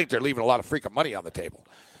purposes. I think they're leaving a lot of freaking money on the table.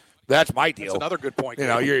 That's my deal. That's another good point.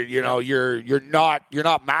 You're not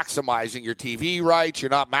maximizing your TV rights.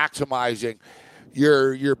 You're not maximizing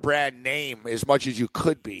your brand name as much as you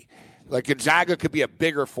could be. Gonzaga could be a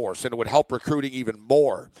bigger force, and it would help recruiting even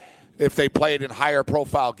more if they play it in higher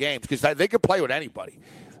profile games, because they can play with anybody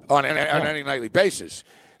on any nightly basis.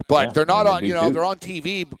 But they're not on. They're on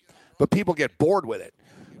TV, but people get bored with it,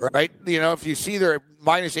 right? If you see they're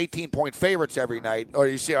minus 18-point favorites every night, or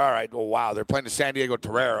you see, all right, well, wow, they're playing the San Diego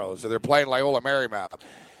Toreros, or they're playing Loyola Marymount.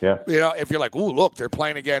 Yeah. If you're like, ooh, look, they're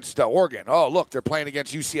playing against Oregon. Oh, look, they're playing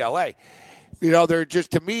against UCLA. They're just,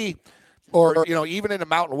 to me, or even in the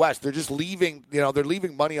Mountain West, they're just leaving. They're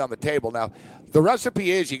leaving money on the table. Now, the recipe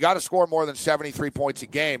is you got to score more than 73 points a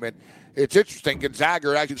game, and it's interesting. Gonzaga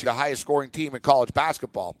are actually the highest scoring team in college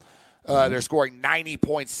basketball. They're scoring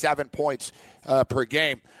 90.7 points per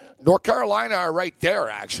game. North Carolina are right there,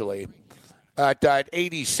 actually, at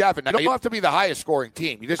 87. Now, you don't have to be the highest scoring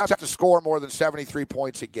team. You just have to score more than 73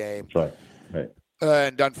 points a game. Right.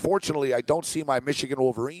 And unfortunately, I don't see my Michigan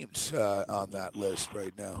Wolverines on that list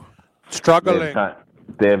right now. Struggling.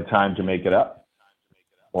 they have time to make it up?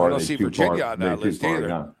 Or I don't see Virginia on that list either.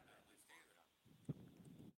 Now,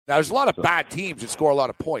 there's a lot of bad teams that score a lot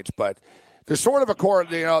of points, but there's sort of a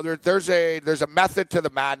there's a method to the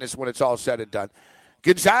madness when it's all said and done.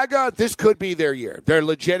 Gonzaga, this could be their year. They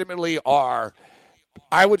legitimately are.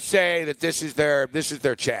 I would say that this is their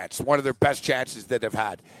chance, one of their best chances that they've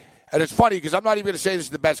had. And it's funny because I'm not even going to say this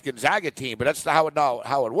is the best Gonzaga team, but that's how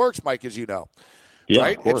it works, Mike, as you know. Yeah,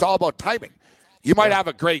 right? It's all about timing. You might have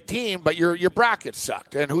a great team, but your bracket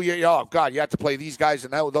sucked. And you have to play these guys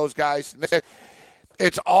and those guys.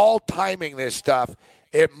 It's all timing, this stuff.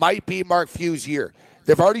 It might be Mark Few's year.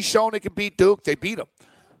 They've already shown they can beat Duke. They beat them,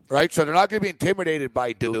 right? So they're not going to be intimidated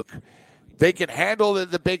by Duke. They can handle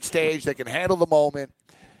the big stage. They can handle the moment.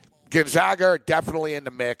 Gonzaga are definitely in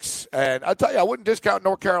the mix. And I'll tell you, I wouldn't discount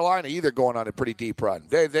North Carolina either going on a pretty deep run.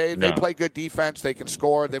 They play good defense. They can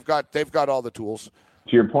score. They've got all the tools.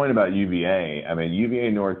 To your point about UVA, I mean, UVA,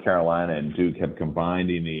 North Carolina, and Duke have combined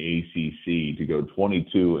in the ACC to go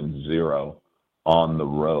 22-0 on the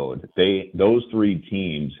road. Those three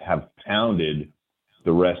teams have pounded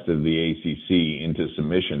the rest of the ACC into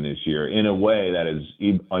submission this year in a way that is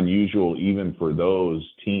unusual even for those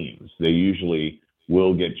teams. They usually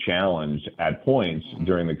will get challenged at points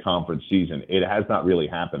during the conference season. It has not really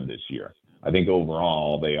happened this year. I think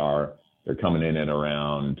overall they're coming in at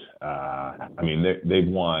around, they've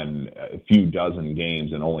won a few dozen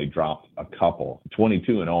games and only dropped a couple.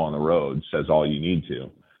 22-0 on the road says all you need to.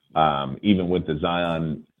 Even with the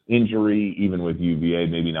Zion injury, even with UVA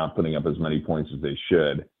maybe not putting up as many points as they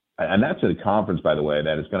should. And that's a conference, by the way,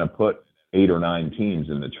 that is going to put 8 or 9 teams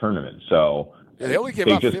in the tournament. So they only give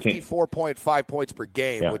up 54.5 points per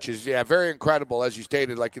game, which is very incredible, as you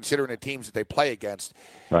stated, like considering the teams that they play against.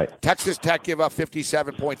 Right. Texas Tech give up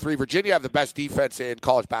 57.3. Virginia have the best defense in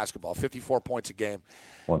college basketball, 54 points a game.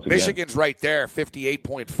 Michigan's right there,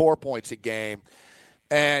 58.4 points a game.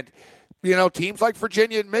 And teams like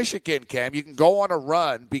Virginia and Michigan, Cam, you can go on a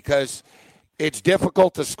run because it's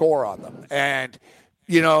difficult to score on them. And,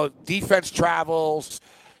 defense travels.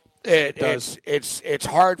 It's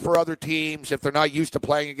hard for other teams if they're not used to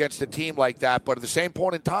playing against a team like that. But at the same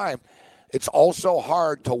point in time, it's also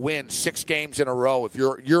hard to win 6 games in a row if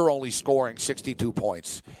you're only scoring 62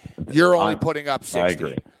 points. You're only putting up 60. I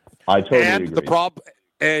agree. I totally agree. The problem,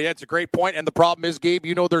 it's a great point. And the problem is, Gabe,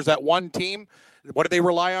 there's that one team. What do they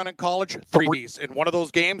rely on in college? 3Ds. In one of those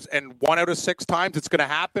games, and 1 out of 6 times, it's going to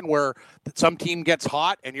happen where some team gets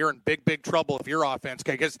hot, and you're in big, big trouble if your offense.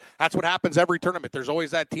 Because that's what happens every tournament. There's always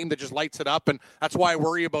that team that just lights it up, and that's why I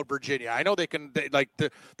worry about Virginia. I know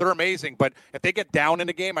they're amazing, but if they get down in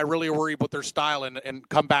a game, I really worry about their style and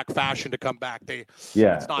comeback fashion to come back. It's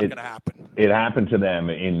not going to happen. It happened to them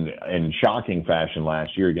in shocking fashion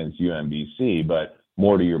last year against UMBC, but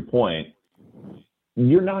more to your point,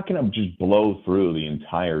 you're not going to just blow through the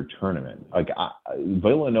entire tournament.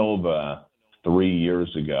 Villanova 3 years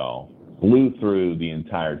ago blew through the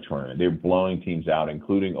entire tournament. They're blowing teams out,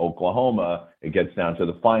 including Oklahoma. It gets down to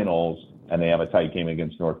the finals, and they have a tight game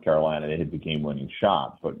against North Carolina. They hit the game-winning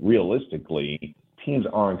shot. But realistically, teams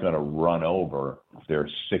aren't going to run over their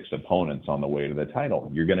 6 opponents on the way to the title.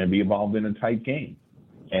 You're going to be involved in a tight game.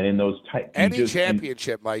 And in those tight...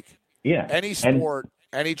 championship, Mike. Yeah. Any sport...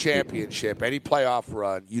 Any championship, any playoff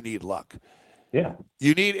run, you need luck. Yeah.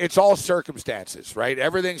 It's all circumstances, right?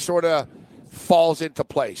 Everything sort of falls into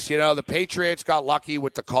place. The Patriots got lucky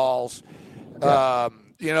with the calls. Yeah.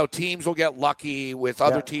 Teams will get lucky with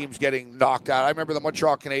other teams getting knocked out. I remember the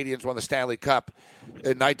Montreal Canadiens won the Stanley Cup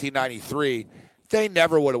in 1993. They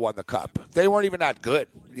never would have won the Cup. They weren't even that good.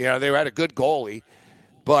 They had a good goalie.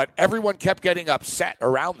 But everyone kept getting upset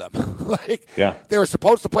around them. They were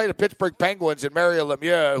supposed to play the Pittsburgh Penguins and Mario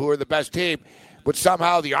Lemieux, who are the best team, but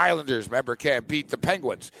somehow the Islanders, can't beat the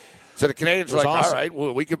Penguins. So the Canadians were like, awesome. All right,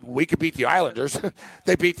 well, we could beat the Islanders.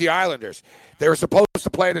 They beat the Islanders. They were supposed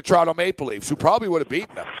to play the Toronto Maple Leafs, who probably would have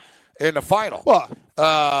beaten them in the final. Well,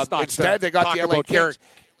 instead, they got the LA Kings.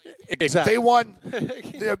 Exactly. They won.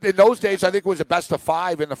 In those days, I think it was a best of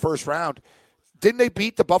 5 in the first round. Didn't they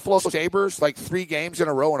beat the Buffalo Sabres 3 games in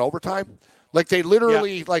a row in overtime? They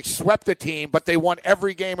literally swept the team, but they won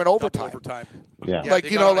every game in overtime. Yeah.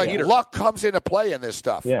 Luck comes into play in this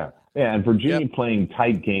stuff. Yeah. Yeah, and Virginia playing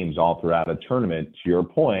tight games all throughout a tournament, to your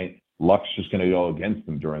point, luck's just going to go against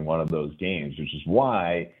them during one of those games, which is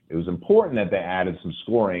why it was important that they added some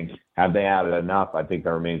scoring. Have they added enough? I think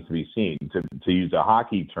that remains to be seen. To use a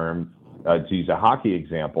hockey term, to use a hockey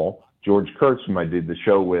example, George Kurtz, whom I did the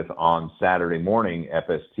show with on Saturday morning,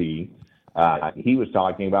 FST, he was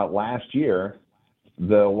talking about last year,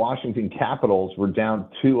 the Washington Capitals were down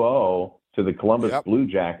 2-0 to the Columbus Blue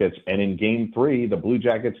Jackets, and in Game 3, the Blue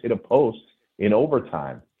Jackets hit a post in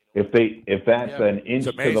overtime. If that's an inch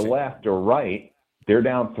to the left or right, they're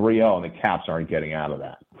down 3-0, and the Caps aren't getting out of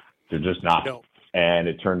that. They're just not. No. And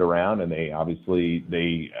it turned around, and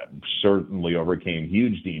they certainly overcame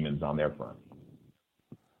huge demons on their front.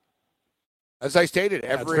 As I stated,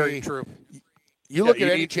 that's very true. You look at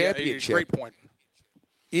any championship. Great point.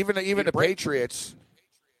 Even the Patriots,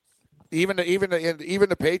 even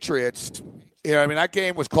the Patriots. You know, I mean, that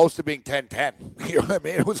game was close to being 10-10. You know what I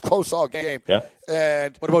mean? It was close all game. Yeah.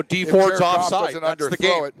 And what about D Ford's offside? That's the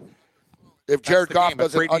game. If Jared Goff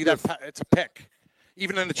doesn't it's a pick.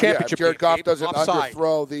 Even in the championship, if Jared Goff doesn't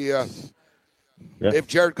underthrow if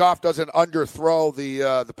Jared Goff doesn't underthrow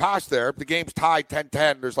the pass there, the game's tied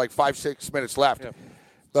 10-10. There's like 5-6 minutes left in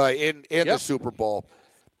the Super Bowl.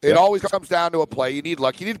 It always comes down to a play. You need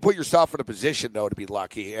luck. You need to put yourself in a position though to be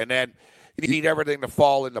lucky, and then you need everything to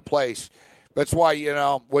fall into place. That's why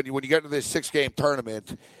when you get into this 6-game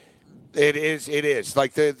tournament, it is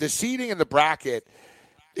like the seeding in the bracket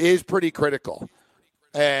is pretty critical,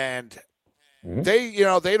 and. They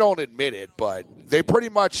don't admit it, but they pretty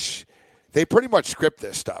much script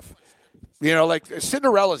this stuff. You know, like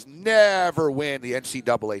Cinderellas never win the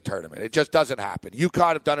NCAA tournament. It just doesn't happen.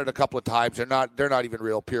 UConn have done it a couple of times. They're not even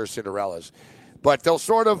real pure Cinderellas, but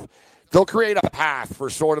they'll create a path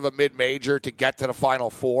for sort of a mid-major to get to the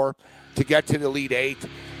Final Four, to get to the Elite Eight.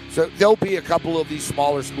 So there'll be a couple of these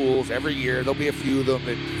smaller schools every year. There'll be a few of them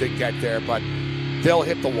that get there, but they'll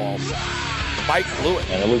hit the wall. Mike blew it.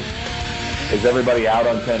 And is everybody out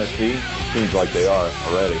on Tennessee? Seems like they are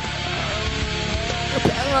already.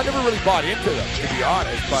 I never really bought into them, to be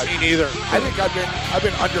honest. But me neither. I think I've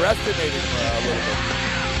been underestimating a little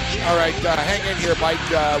bit. All right, hang in here, Mike.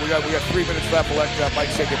 We got 3 minutes left. We'll let Mike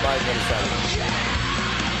say goodbye and get us out.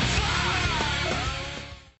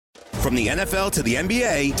 From the NFL to the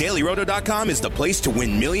NBA, DailyRoto.com is the place to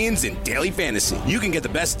win millions in daily fantasy. You can get the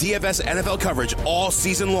best DFS NFL coverage all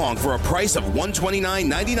season long for a price of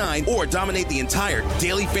 $129.99 or dominate the entire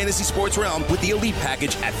daily fantasy sports realm with the Elite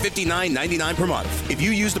Package at $59.99 per month. If you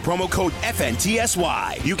use the promo code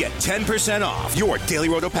FNTSY, you get 10% off your Daily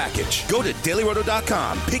Roto package. Go to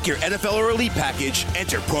DailyRoto.com, pick your NFL or Elite Package,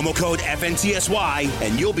 enter promo code FNTSY,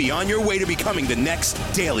 and you'll be on your way to becoming the next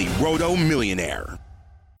Daily Roto millionaire.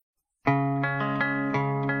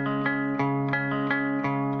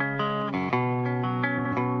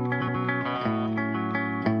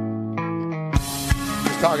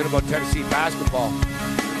 Talking about Tennessee basketball.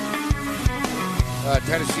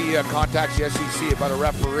 Tennessee contacts the SEC about a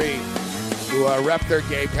referee who ref their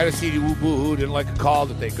game. Tennessee woo-boo-hoo didn't like a call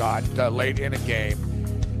that they got late in a game.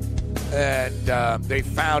 And they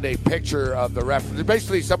found a picture of the referee.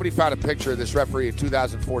 Basically, somebody found a picture of this referee in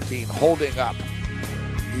 2014 holding up.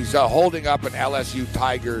 He's holding up an LSU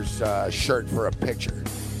Tigers shirt for a picture.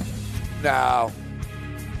 Now...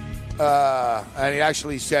 and he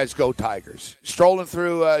actually says, "Go Tigers." Strolling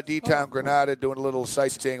through D-Town, Granada, doing a little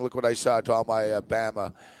sightseeing. Look what I saw to all my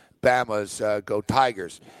Bama's "Go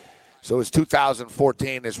Tigers." So it's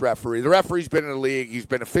 2014, this referee. The referee's been in the league. He's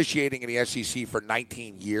been officiating in the SEC for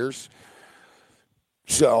 19 years.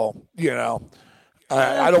 So,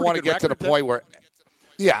 I don't want to get to the point where...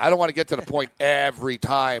 Yeah, I don't want to get to the point every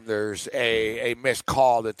time there's a missed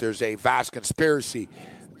call that there's a vast conspiracy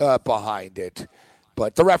behind it.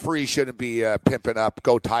 But the referee shouldn't be pimping up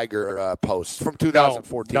 "Go Tiger" posts from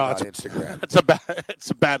 2014 on Instagram. It's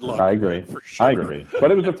a bad look. I agree. For sure. I agree. But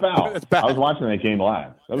it was a foul. I was watching that game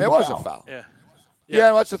live. It was a foul.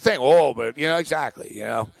 Yeah, that's the thing. Oh, but exactly.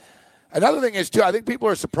 Another thing is too. I think people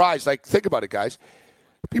are surprised. Like, think about it, guys.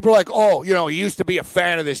 People are like, "Oh, he used to be a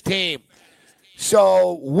fan of this team."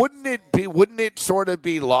 So wouldn't it sort of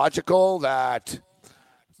be logical that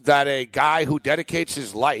a guy who dedicates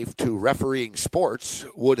his life to refereeing sports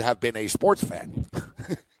would have been a sports fan?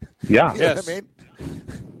 Yeah. You know what I mean?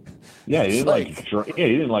 Yeah, he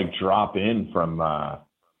didn't drop in from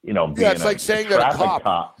being it's like saying that a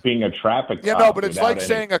cop being a traffic cop. Yeah, no, but it's like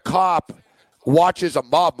saying a cop watches a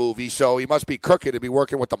mob movie, so he must be crooked to be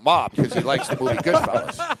working with the mob because he likes the movie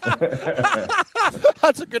Goodfellas.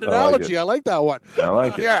 That's a good analogy. I like that one. I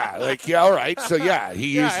like it. Yeah, all right. So, he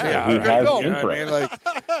used to. He has interest.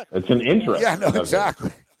 It's an interest. Yeah, no,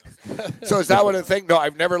 exactly. So is that what I think? No,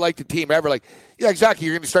 I've never liked a team ever. Like, yeah, exactly.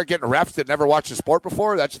 You're going to start getting refs that never watched the sport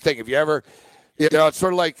before? That's the thing. If you ever, it's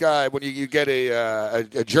sort of like when you get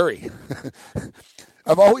a jury.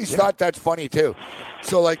 I've always thought that's funny, too.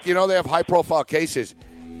 So, like, they have high-profile cases,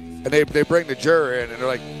 and they bring the juror in, and they're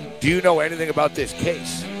like, "Do you know anything about this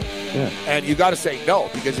case?" Yeah. And you got to say no,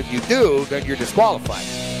 because if you do, then you're disqualified.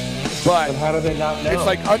 But how do they not know? It's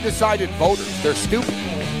like undecided voters. They're stupid.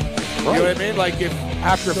 Right. You know what I mean? Like if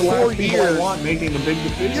after 4 years, making a big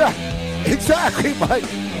decision. Yeah, exactly. Like,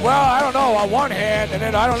 well, I don't know on one hand, and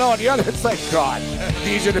then I don't know on the other. It's like, God,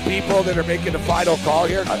 these are the people that are making the final call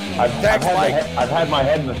here. I've had my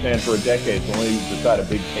head in the sand for a decade, so only decide a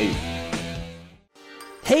big case.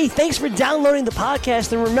 Hey, thanks for downloading the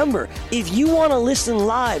podcast. And remember, if you want to listen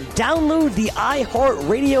live, download the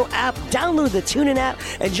iHeartRadio app, download the TuneIn app,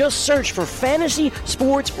 and just search for Fantasy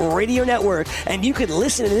Sports Radio Network, and you can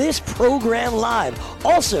listen to this program live.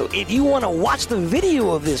 Also, if you want to watch the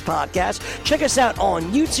video of this podcast, check us out on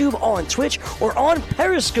YouTube, on Twitch, or on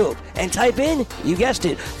Periscope, and type in, you guessed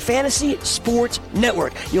it, Fantasy Sports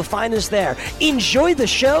Network. You'll find us there. Enjoy the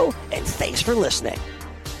show, and thanks for listening.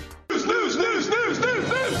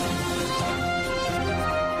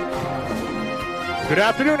 Good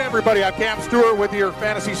afternoon, everybody. I'm Cam Stewart with your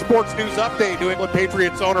Fantasy Sports News Update. New England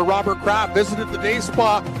Patriots owner Robert Kraft visited the day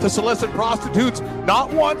spa to solicit prostitutes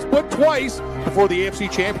not once but twice before the AFC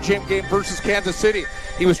Championship game versus Kansas City.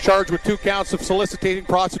 He was charged with 2 counts of soliciting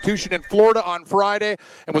prostitution in Florida on Friday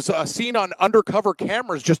and was seen on undercover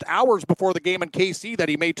cameras just hours before the game in KC that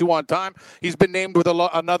he made to on time. He's been named with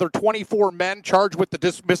another 24 men charged with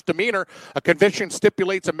the misdemeanor. A conviction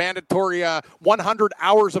stipulates a mandatory 100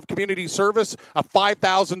 hours of community service, a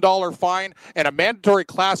 $5,000 fine, and a mandatory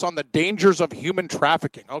class on the dangers of human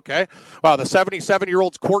trafficking. Okay. Wow, the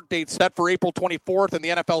 77-year-old's court date set for April 24th, and the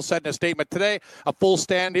NFL said in a statement today a full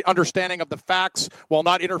understanding of the facts while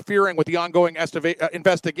not interfering with the ongoing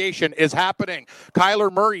investigation is happening.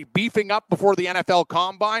 Kyler Murray beefing up before the NFL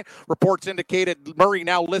Combine. Reports indicated Murray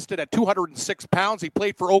now listed at 206 pounds. He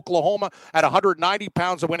played for Oklahoma at 190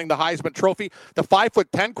 pounds of winning the Heisman Trophy. The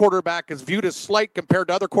 5'10" quarterback is viewed as slight compared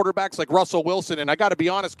to other quarterbacks like Russell Wilson. And I got to be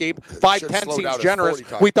honest, Gabe, 5'10" seems generous.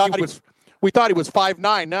 We thought he was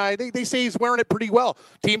 5'9". They say he's wearing it pretty well.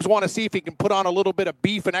 Teams want to see if he can put on a little bit of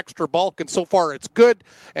beef and extra bulk, and so far it's good.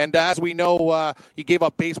 And as we know, he gave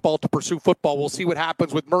up baseball to pursue football. We'll see what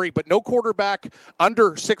happens with Murray. But no quarterback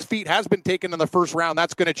under 6 feet has been taken in the first round.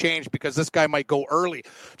 That's going to change because this guy might go early.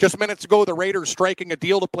 Just minutes ago, the Raiders striking a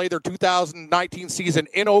deal to play their 2019 season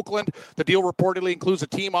in Oakland. The deal reportedly includes a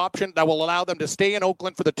team option that will allow them to stay in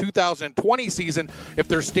Oakland for the 2020 season if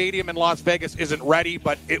their stadium in Las Vegas isn't ready,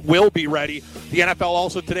 but it will be ready. The NFL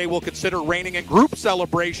also today will consider reining in group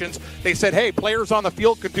celebrations. They said, hey, players on the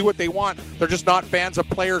field can do what they want. They're just not fans of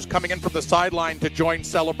players coming in from the sideline to join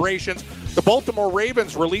celebrations. The Baltimore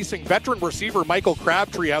Ravens releasing veteran receiver Michael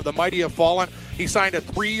Crabtree. How the mighty have fallen. He signed a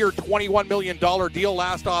 3-year, $21 million deal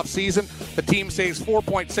last offseason. The team saves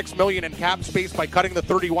 $4.6 million in cap space by cutting the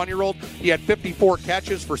 31-year-old. He had 54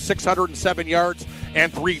 catches for 607 yards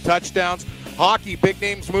and 3 touchdowns. Hockey, big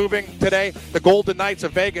names moving today. The Golden Knights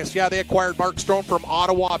of Vegas, they acquired Mark Stone from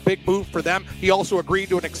Ottawa. Big move for them. He also agreed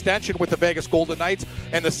to an extension with the Vegas Golden Knights.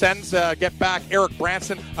 And the Sens get back Eric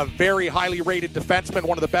Branson, a very highly rated defenseman,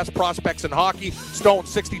 one of the best prospects in hockey. Stone,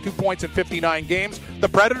 62 points in 59 games. The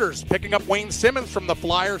Predators picking up Wayne Simmons from the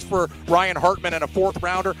Flyers for Ryan Hartman and a 4th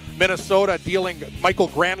rounder. Minnesota dealing Michael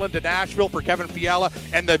Granlund to Nashville for Kevin Fiala.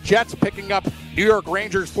 And the Jets picking up New York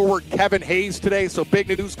Rangers forward Kevin Hayes today. So big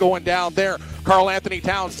news going down there. Carl Anthony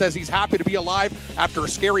Towns says he's happy to be alive after a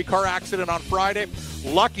scary car accident on Friday.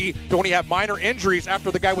 Lucky to only have minor injuries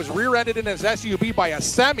after the guy was rear-ended in his SUV by a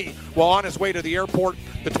semi while on his way to the airport.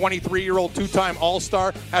 The 23-year-old two-time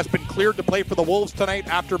All-Star has been cleared to play for the Wolves tonight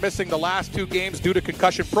after missing the last 2 games due to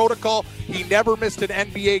concussion protocol. He never missed an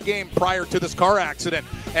NBA game prior to this car accident.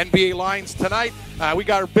 NBA lines tonight. We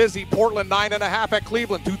got her busy. Portland 9.5 at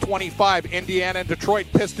Cleveland, 225. Indiana and Detroit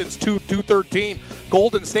Pistons 213.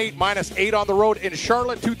 Golden State -8 on the road in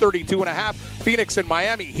Charlotte, 232.5. Phoenix and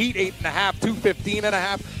Miami Heat 8.5,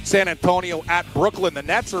 215.5. San Antonio at Brooklyn. The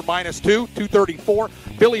Nets are -2, 234.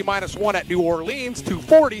 Philly -1 at New Orleans,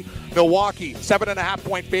 240. Milwaukee 7.5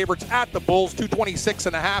 point favorites at the Bulls,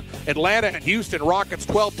 226.5. Atlanta and Houston Rockets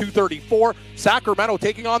 12, 234. Sacramento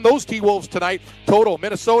taking on those T-Wolves tonight. Total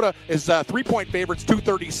Minnesota is 3 point favorites,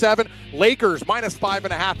 237. Lakers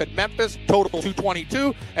 -5.5 at Memphis, total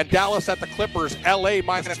 222. And Dallas at the Clippers, LA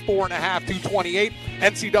 -4.5, 228.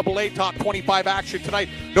 NCAA top 25 action tonight.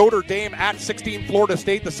 Notre Dame at 16 Florida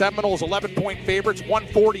State. The Seminoles 11 point favorites,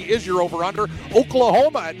 140 is your over-under.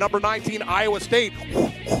 Oklahoma at number 19 Iowa State.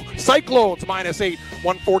 Cyclones -8,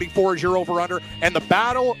 144 is your over-under. And the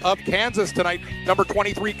Battle of Kansas tonight. Number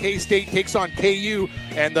 23 K-State takes on KU.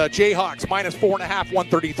 And the Jayhawks -4.5,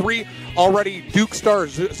 133. already Duke star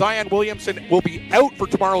Zion Williamson will be out for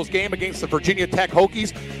tomorrow's game against the Virginia Tech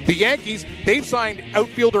Hokies. The Yankees, they've signed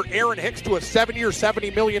outfielder Aaron Hicks to a 7-year,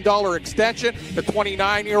 $70 million extension. The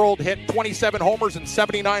 29-year-old hit 27 homers and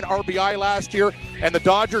 79 RBI last year. And the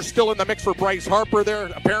Dodgers still in the mix for Bryce Harper there.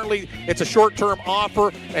 Apparently, it's a short-term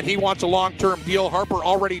offer, and he wants a long-term deal. Harper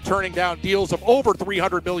already turning down deals of over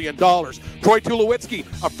 $300 million. Troy Tulowitzki,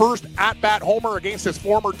 a first at-bat homer against his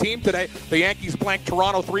former team today. The Yankees blanked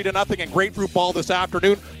Toronto 3-0 in grapefruit ball this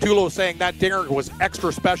afternoon. Tulo saying that dinger was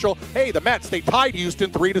extra special. Hey, the Mets, they tied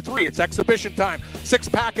Houston 3-3. It's exhibition time.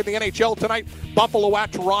 6-pack in the NHL tonight. Buffalo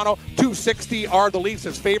at Toronto. 260 are the Leafs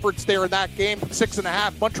as favorites there in that game.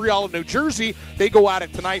 6.5. Montreal and New Jersey, they go at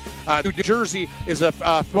it tonight. New Jersey is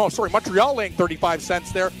Montreal laying 35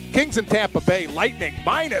 cents there. Kings and Tampa Bay, Lightning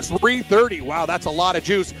minus 330. Wow, that's a lot of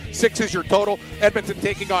juice. 6 is your total. Edmonton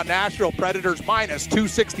taking on Nashville. Predators minus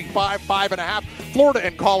 265, 5.5. Florida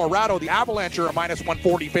and Colorado, the Avalanche are a minus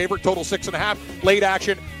 140 favorite. Total 6.5. Late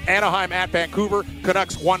action, Anaheim at Vancouver.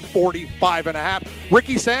 Canucks 140, 5.5.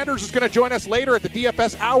 Ricky Sanders is going to join us later at the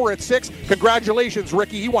DFS Hour at 6. Congratulations,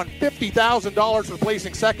 Ricky. He won $50,000 for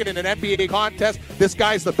placing second in an NBA contest. This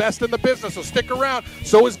guy's the best in the business, so stick around.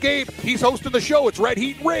 So is Gabe. He's hosting the show. It's Red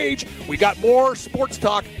Heat Rage. We got more sports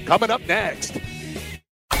talk coming up next.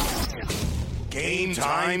 Game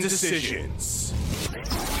time decisions.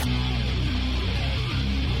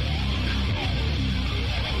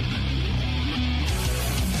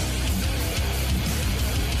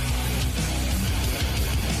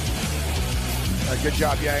 Good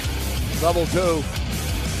job, Yank. Level 2.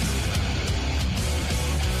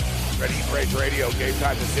 Red Heat Rage Radio, Game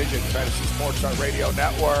Time Decisions, Fantasy Sports on Radio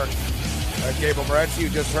Network. Gabriel Morency, you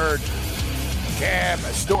just heard Cam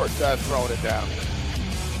Stewart throwing it down.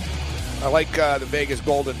 I like the Vegas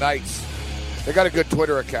Golden Knights. They got a good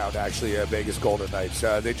Twitter account, actually, Vegas Golden Knights.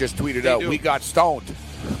 They just tweeted out, "We got stoned."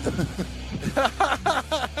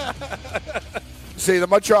 See, the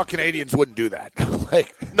Montreal Canadiens wouldn't do that.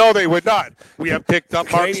 No, they would not. We have picked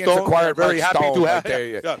up Mark Canadiens Stone. acquired Very Mark happy Stone, to have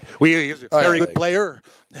him. He's a very good player.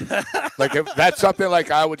 Like if that's something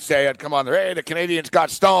like I would say, I'd come on there, hey, the Canadians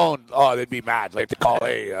got stoned. Oh, they'd be mad. Like to call,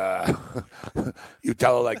 hey, you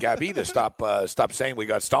tell her like Gabby to stop saying we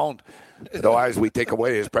got stoned. Otherwise, we take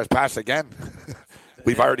away his press pass again.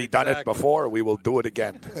 We've already done it before. We will do it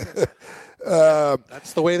again.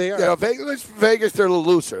 That's the way they are. You know, Vegas, they're a little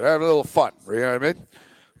looser. They're having a little fun. You know what I mean?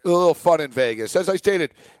 A little fun in Vegas. As I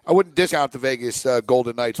stated, I wouldn't discount the Vegas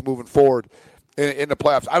Golden Knights moving forward in the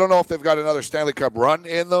playoffs. I don't know if they've got another Stanley Cup run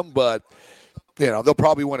in them, but you know they'll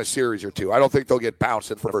probably win a series or two. I don't think they'll get bounced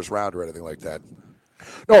in the first round or anything like that.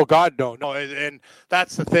 No, God, no. And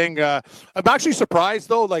that's the thing. I'm actually surprised,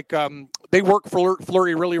 though. Like, they work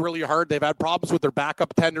Fleury really, really hard. They've had problems with their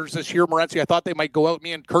backup tenders this year, Morency. I thought they might go out.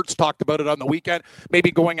 Me and Kurtz talked about it on the weekend. Maybe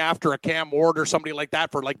going after a Cam Ward or somebody like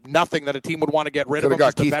that for, like, nothing that a team would want to get rid of him.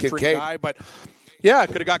 Just a veteran guy. But, yeah,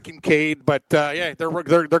 could have got Kincaid. But, yeah, they're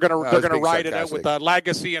gonna ride it out with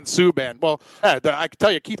Lagasse and Subban. Well, I can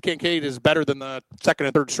tell you, Keith Kincaid is better than the second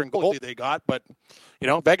and third string goalie they got. But, you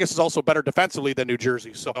know, Vegas is also better defensively than New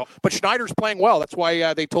Jersey. So, but Schneider's playing well. That's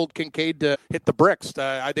why they told Kincaid to hit the bricks.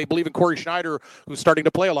 They believe in Corey Schneider, who's starting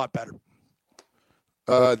to play a lot better.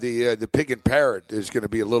 The pig and parrot is going to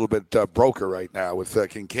be a little bit broker right now with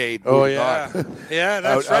Kincaid. Oh yeah, yeah,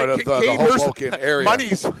 that's right. Out of the Hoboken area,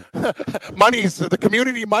 monies. The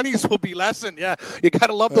community monies will be lessened. Yeah, you got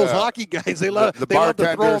to love those hockey guys. They love the they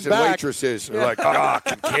bartenders love to throw them and back. Waitresses. Are like,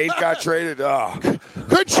 Kincaid got traded.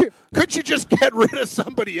 Could you just get rid of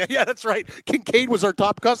somebody? Yeah, that's right. Kincaid was our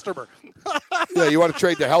top customer. Yeah, you want to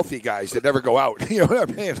trade the healthy guys that never go out. You know what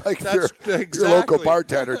I mean? Like your local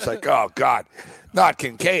bartender. It's like, oh God. Not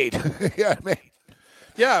Kincaid. Yeah, I mean.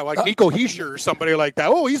 Yeah, like Nico Hischier or somebody like that.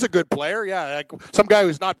 Oh, he's a good player. Yeah, like some guy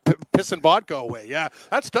who's not pissing vodka away. Yeah,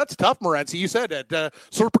 that's tough, Morency. You said it.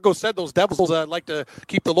 Serpico said those Devils like to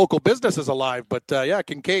keep the local businesses alive. But, yeah,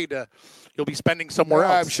 Kincaid, he'll be spending somewhere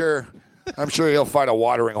else. I'm sure he'll find a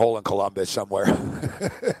watering hole in Columbus somewhere.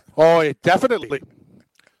 Oh, definitely.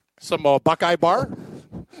 Some Buckeye bar?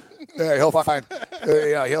 Yeah, he'll find.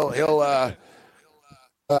 Yeah, he'll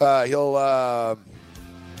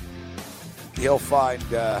find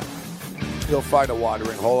a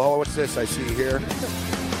watering hole. Oh, what's this I see here?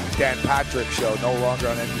 Dan Patrick Show, no longer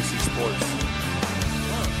on NBC Sports.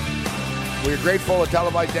 We are grateful to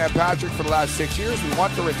televise Dan Patrick for the last 6 years. We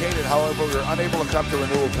want to retain it, however, we were unable to come to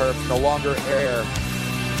renewal terms. No longer air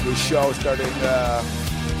this show starting.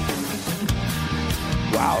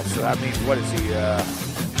 Wow, so that means what is he?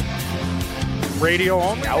 Radio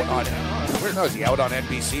only? Is he out on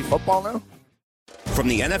NBC football now? From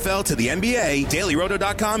the NFL to the NBA,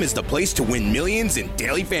 DailyRoto.com is the place to win millions in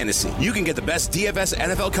daily fantasy. You can get the best DFS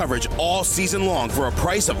NFL coverage all season long for a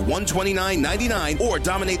price of $129.99 or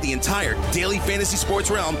dominate the entire daily fantasy sports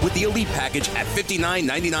realm with the Elite Package at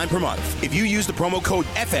 $59.99 per month. If you use the promo code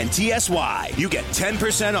FNTSY, you get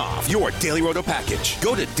 10% off your Daily Roto package.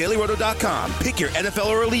 Go to DailyRoto.com, pick your NFL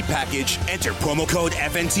or Elite Package, enter promo code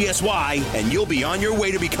FNTSY, and you'll be on your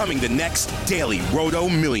way to becoming the next Daily Roto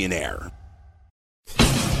millionaire.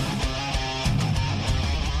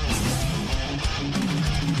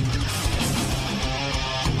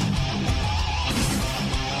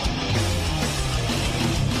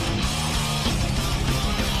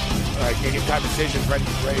 Game Time Decisions, ready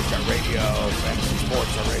to raise our radio, Fantasy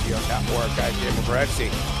Sports, our radio network. I'm David Morency.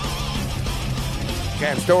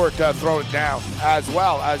 Cam Stewart throwing it down as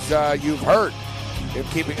well, as you've heard, him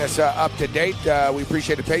keeping us up to date. We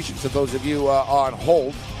appreciate the patience of those of you on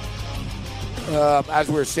hold. As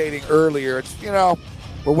we were stating earlier, it's, we're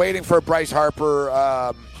waiting for Bryce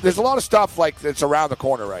Harper. There's a lot of stuff like that's around the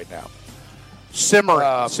corner right now.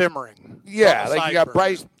 Simmering. Yeah, like you got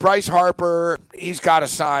Bryce Harper. He's got to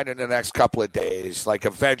sign in the next couple of days. Like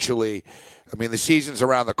eventually, the season's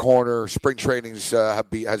around the corner. Spring trainings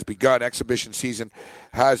has begun. Exhibition season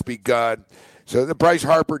has begun. So the Bryce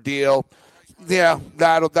Harper deal, yeah,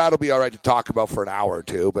 that'll be all right to talk about for an hour or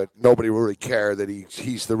two. But nobody will really care that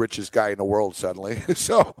he's the richest guy in the world suddenly.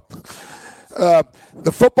 So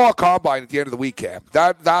the football combine at the end of the week, Cam,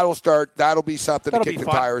 that'll start. That'll be something to kick the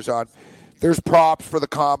tires on. There's props for the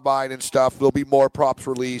combine and stuff. There'll be more props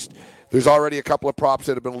released. There's already a couple of props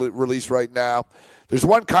that have been released right now. There's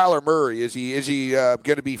one Kyler Murray. Is he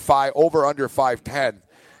going to be over under 5'10"?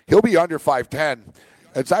 He'll be under 5'10".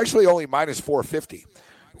 It's actually only minus 450,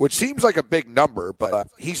 which seems like a big number, but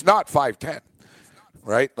he's not 5'10",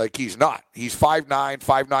 right? Like he's not. He's 5'9",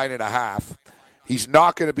 5'9 and a half. He's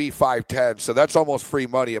not going to be 5'10", so that's almost free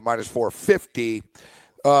money at minus 450.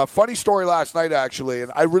 Funny story last night, actually,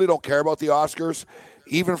 and I really don't care about the Oscars,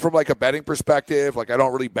 even from like a betting perspective. Like I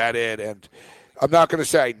don't really bet it, and I'm not going to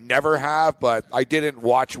say I never have, but I didn't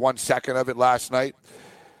watch 1 second of it last night.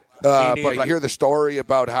 But I hear the story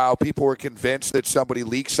about how people were convinced that somebody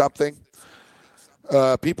leaked something.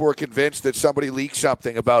 People were convinced that somebody leaked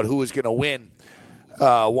something about who was going to win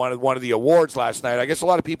one of the awards last night. I guess a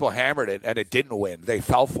lot of people hammered it, and it didn't win. They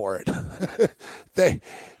fell for it. Hey,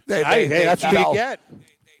 that's what you get.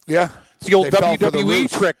 Yeah. It's the old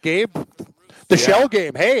WWE trick, Gabe. The shell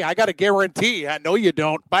game. Hey, I got a guarantee. No, you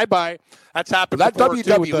don't. Bye-bye. That's happened that before,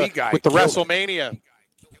 WWE guy with the WrestleMania.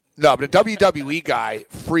 No, but the WWE guy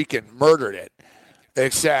freaking murdered it.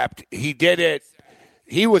 Except he did it.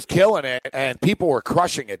 He was killing it, and people were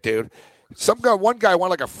crushing it, dude. One guy won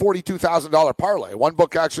like a $42,000 parlay. One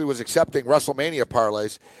book actually was accepting WrestleMania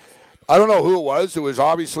parlays. I don't know who it was. It was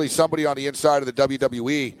obviously somebody on the inside of the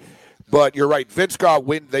WWE. But you're right. Vince got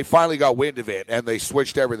wind. They finally got wind of it, and they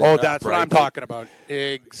switched everything. Oh, that's what I'm talking about.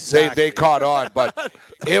 Exactly. They caught on, but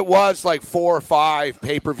it was like 4 or 5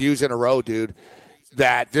 pay-per-views in a row, dude,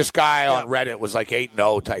 that this guy on Reddit was like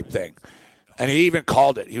 8-0 type thing. And he even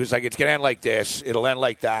called it. He was like, it's going to end like this. It'll end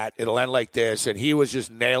like that. It'll end like this. And he was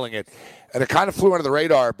just nailing it. And it kind of flew under the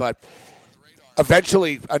radar, but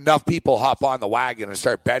eventually enough people hop on the wagon and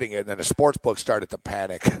start betting it, and then the sports book started to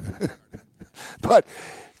panic. But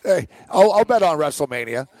hey, I'll bet on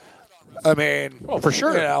WrestleMania. For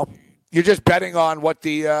sure. You're just betting on what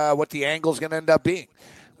the angle's going to end up being,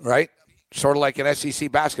 right? Sort of like an SEC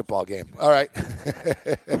basketball game. All right,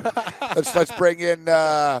 let's bring in.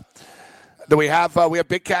 Do we have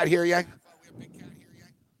Big Cat here, Yang?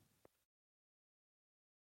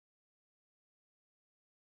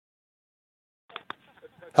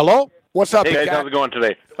 Hello. What's up, Hey, Big guys, Cat? how's it going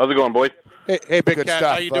today? How's it going, boys? Hey, Big Good Cat.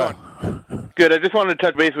 stuff. How you doing? Good. I just wanted to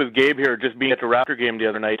touch base with Gabe here, just being at the Raptor game the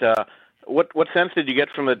other night. What sense did you get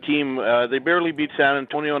from the team? They barely beat San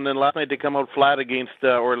Antonio, and then last night they come out flat against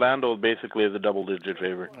Orlando, basically as a double-digit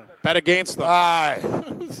favorite. Bet against them.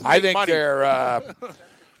 I think money. they're.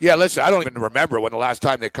 Yeah, listen, I don't even remember when the last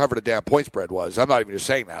time they covered a damn point spread was. I'm not even just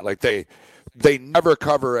saying that. Like they never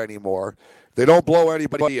cover anymore. They don't blow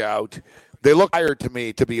anybody out. They look tired to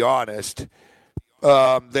me, to be honest.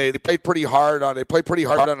 They play pretty hard on. They play pretty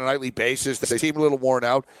hard on a nightly basis. They seem a little worn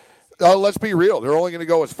out. Let's be real. They're only going to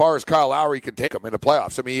go as far as Kyle Lowry can take them in the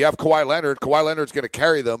playoffs. I mean, you have Kawhi Leonard. Kawhi Leonard's going to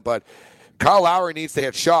carry them, but Kyle Lowry needs to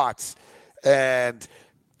hit shots. And,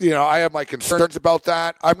 I have my concerns about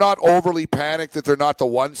that. I'm not overly panicked that they're not the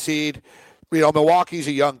 1 seed. Milwaukee's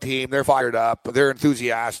a young team. They're fired up. They're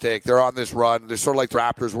enthusiastic. They're on this run. They're sort of like the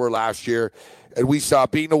Raptors were last year. And we saw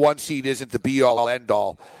being the 1 seed isn't the be-all,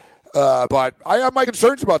 end-all. But I have my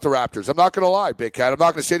concerns about the Raptors. I'm not going to lie, Big Cat. I'm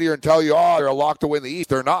not going to sit here and tell you, they're a lock to win the East.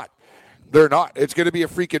 They're not. They're not. It's going to be a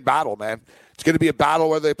freaking battle, man. It's going to be a battle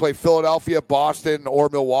whether they play Philadelphia, Boston, or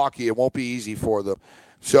Milwaukee. It won't be easy for them.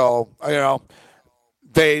 So, I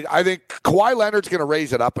think Kawhi Leonard's going to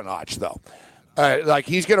raise it up a notch, though.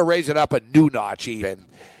 He's going to raise it up a new notch, even.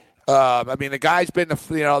 The guy's been the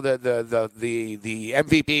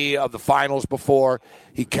MVP of the finals before.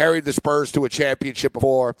 He carried the Spurs to a championship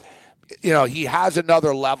before. He has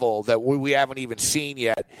another level that we haven't even seen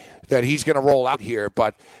yet that he's going to roll out here.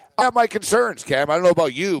 But I have my concerns, Cam. I don't know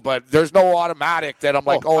about you, but there's no automatic that I'm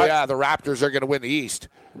like, the Raptors are going to win the East.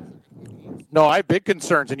 No, I have big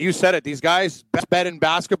concerns, and you said it. These guys, best bet in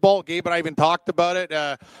basketball. Gabe and I even talked about it.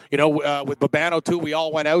 With Babano too, we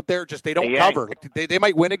all went out there. Just they don't cover. They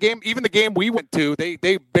might win a game. Even the game we went to,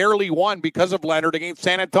 they barely won because of Leonard against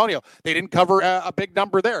San Antonio. They didn't cover a big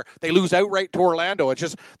number there. They lose outright to Orlando. It's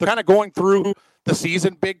just they're kind of going through the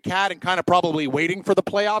season, Big Cat, and kind of probably waiting for the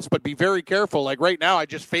playoffs. But be very careful. Like right now, I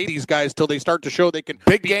just fade these guys till they start to show they can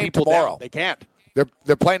big beat game people tomorrow. Down. They can't.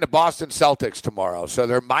 They're playing the Boston Celtics tomorrow, so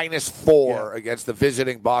they're -4 against the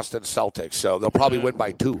visiting Boston Celtics. So they'll probably win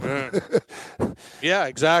by 2. Yeah,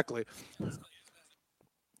 exactly.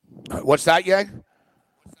 What's that, Yang?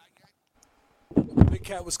 Big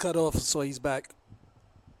Cat was cut off, so he's back.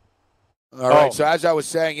 All right. So as I was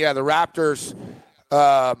saying, the Raptors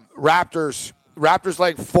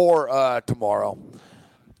laying 4 tomorrow.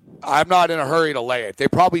 I'm not in a hurry to lay it. They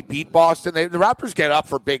probably beat Boston. The Raptors get up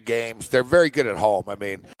for big games. They're very good at home. I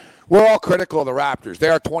mean, we're all critical of the Raptors. They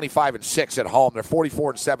are 25-6 at home. They're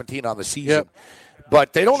 44-17 on the season. Yep.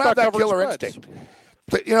 But they don't have that killer instinct.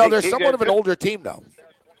 They're somewhat of an older team, though.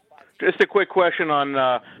 Just a quick question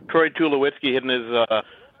on Troy Tulowitzki hitting his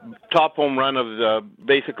top home run of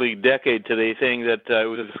basically decade today, saying that it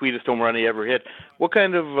was the sweetest home run he ever hit. What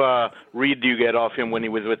kind of read do you get off him when he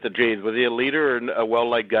was with the Jays? Was he a leader or a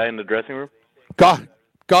well-liked guy in the dressing room? God,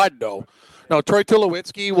 no. No, Troy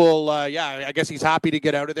Tulowitzki will, I guess he's happy to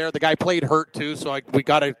get out of there. The guy played hurt, too, so we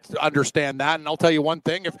got to understand that. And I'll tell you one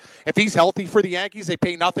thing. If he's healthy for the Yankees, they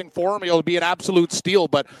pay nothing for him. He'll be an absolute steal.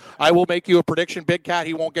 But I will make you a prediction, Big Cat.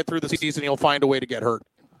 He won't get through the season. He'll find a way to get hurt.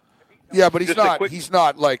 Yeah, but he's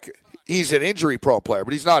not like he's an injury-prone player,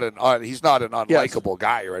 but he's not an unlikable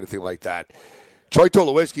guy or anything like that. Troy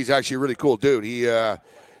Tulowitzki's actually a really cool dude.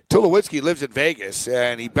 Tulowitzki lives in Vegas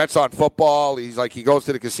and he bets on football. He goes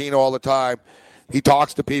to the casino all the time. He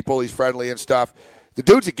talks to people. He's friendly and stuff. The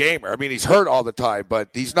dude's a gamer. I mean, he's hurt all the time, but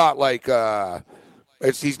he's not like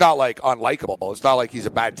he's not like unlikable. It's not like he's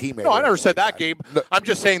a bad teammate. No, I never said that, Gabe. I'm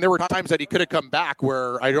just saying there were times that he could have come back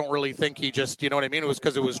where I don't really think he just, you know what I mean? It was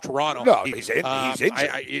because it was Toronto. No, he's injured. I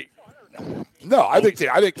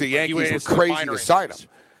think the Yankees were crazy to sign him.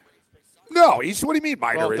 No, what do you mean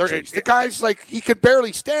minor injuries? The guy's he could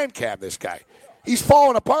barely stand, Cam, this guy. He's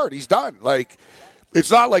falling apart. He's done. It's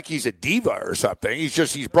not like he's a diva or something.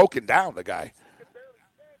 He's broken down, the guy.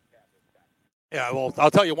 Yeah, well, I'll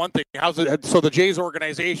tell you one thing. So the Jays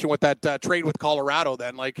organization with that trade with Colorado,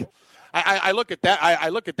 then, I look at that. I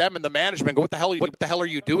look at them and the management. Go, what the hell are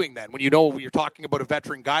you doing then? When you're talking about a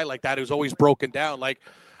veteran guy like that who's always broken down.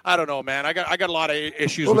 I don't know, man. I got a lot of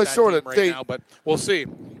issues with that team right now, but we'll see.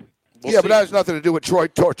 But that has nothing to do with Troy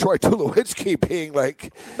Tulowitzki being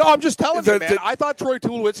No, I'm just telling you, man. I thought Troy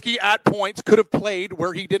Tulowitzki at points could have played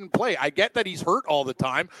where he didn't play. I get that he's hurt all the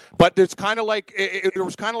time, but there's kind of there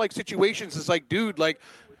was kind of situations. It's dude,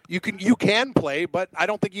 you can play, but I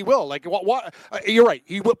don't think he will. What? You're right.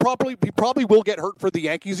 He probably will get hurt for the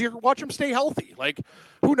Yankees. Watch him stay healthy.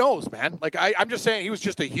 Who knows, man? I'm just saying he was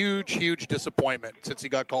just a huge disappointment since he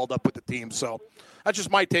got called up with the team. So that's just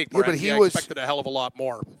my take. Yeah, but I expected a hell of a lot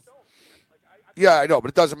more. Yeah, I know, but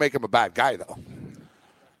it doesn't make him a bad guy, though.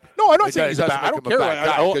 No, I'm not saying he's a bad. I don't care.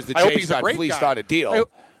 Because the Jays got fleeced on a deal.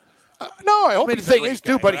 I hope. The thing is,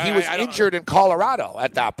 too, but he was injured in Colorado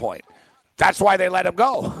at that point. That's why they let him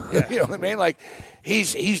go. Yeah. You know what I mean?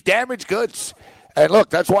 He's damaged goods. And look,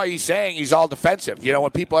 that's why he's saying he's all defensive.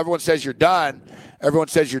 When everyone says you're done,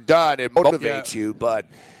 it motivates you. But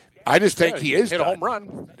I just think he is hit done. A home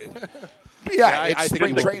run. It's I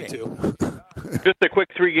spring think training. Too. Just a quick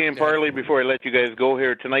 3-game parlay before I let you guys go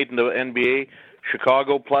here. Tonight in the NBA,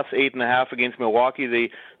 Chicago plus 8.5 against Milwaukee.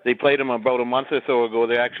 They played them about a month or so ago.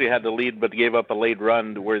 They actually had the lead, but gave up a late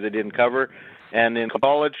run where they didn't cover. And in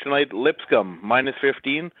college tonight, Lipscomb minus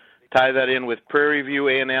 15. Tie that in with Prairie View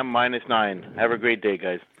A&M minus 9. Have a great day,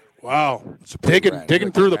 guys. Wow.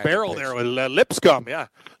 Digging through the barrel there with Lipscomb. Yeah,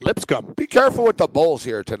 Lipscomb. Be careful with the Bulls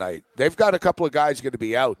here tonight. They've got a couple of guys going to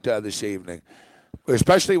be out this evening.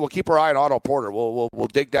 Especially, we'll keep our eye on Otto Porter. We'll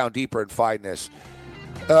dig down deeper and find this.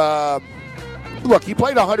 Look, he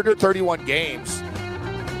played 131 games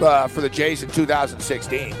for the Jays in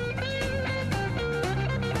 2016.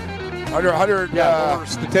 100. Lower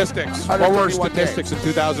statistics. Lower statistics in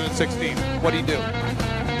 2016. What did he do?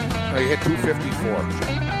 He hit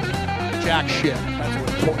 254. Jack shit.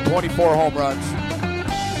 That's what 24 home runs.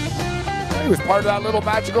 He was part of that little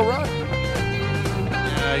magical run.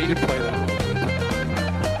 Yeah, he didn't play that well.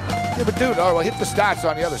 Yeah, but dude, hit the stats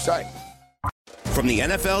on the other side. From the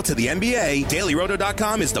NFL to the NBA,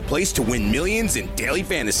 DailyRoto.com is the place to win millions in daily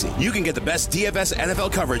fantasy. You can get the best DFS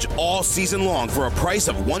NFL coverage all season long for a price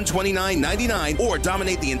of $129.99 or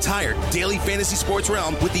dominate the entire daily fantasy sports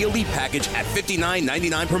realm with the Elite Package at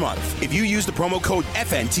 $59.99 per month. If you use the promo code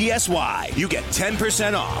FNTSY, you get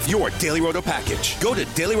 10% off your Daily Roto package. Go to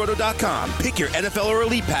DailyRoto.com, pick your NFL or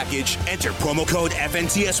Elite Package, enter promo code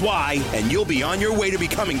FNTSY, and you'll be on your way to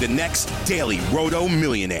becoming the next Daily Roto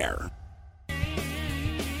millionaire.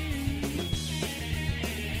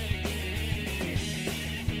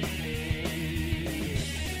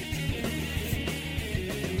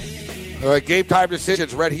 All right, Game Time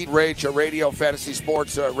Decisions, Red Heat Rage Radio, Fantasy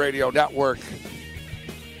Sports Radio Network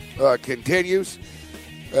continues.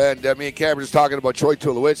 And me and Cameron just talking about Troy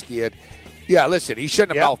Tulowitzki. And yeah, listen, he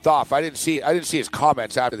shouldn't have mouthed off. I didn't see his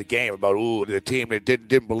comments after the game about the team that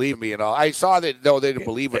didn't believe me and all. I saw that they didn't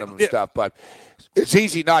believe in him and stuff, but it's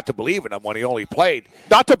easy not to believe in him when he only played.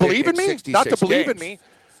 Not to believe in me? Not to believe in me.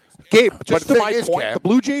 Gabe, just to my point, Cam, the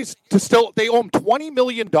Blue Jays they owe him $20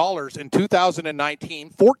 million in 2019,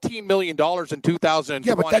 $14 million in 2020.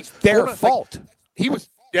 Yeah, but that's their fault. He was,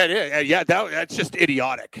 that's just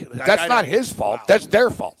idiotic. That's not his fault. Wow. That's their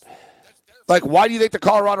fault. Like, why do you think the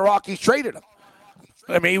Colorado Rockies traded him?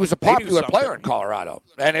 I mean, he was a popular player in Colorado,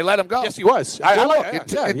 and they let him go. Yes, he was.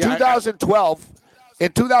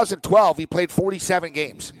 In 2012, he played 47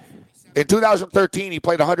 games. In 2013, he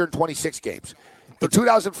played 126 games. In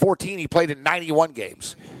 2014, he played in 91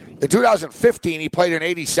 games. In 2015, he played in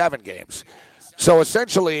 87 games. So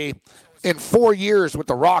essentially, in 4 years with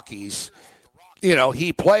the Rockies,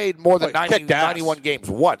 he played more than 91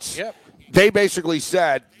 games once. Yep. They basically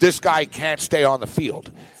said, this guy can't stay on the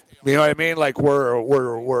field. You know what I mean? Like,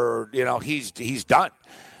 he's done.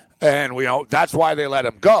 And, that's why they let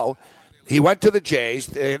him go. He went to the Jays.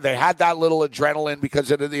 They had that little adrenaline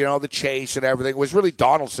because of the chase and everything. It was really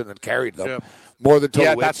Donaldson that carried them. Yep. More than Tulowitzki.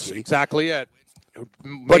 Yeah, that's exactly it.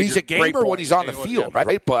 But he's a gamer when he's on the field,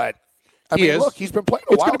 right? But, look, he's been playing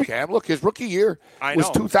a while, Cam. Look, his rookie year was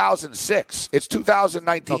 2006. It's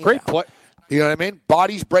 2019 great play. You know what I mean?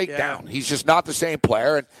 Bodies break down. He's just not the same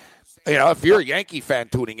player. And, if you're a Yankee fan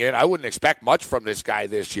tuning in, I wouldn't expect much from this guy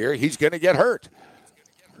this year. He's going to get hurt.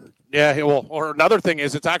 Yeah, well, or another thing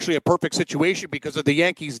is it's actually a perfect situation because of the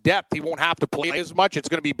Yankees' depth. He won't have to play as much. It's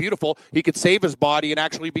going to be beautiful. He could save his body and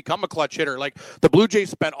actually become a clutch hitter. Like, the Blue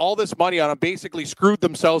Jays spent all this money on him, basically screwed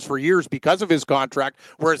themselves for years because of his contract,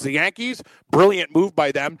 whereas the Yankees, brilliant move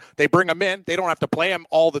by them. They bring him in. They don't have to play him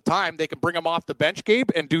all the time. They can bring him off the bench, Gabe,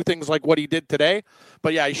 and do things like what he did today.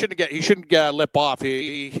 But, yeah, he shouldn't lip off to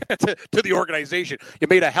the organization. You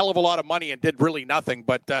made a hell of a lot of money and did really nothing,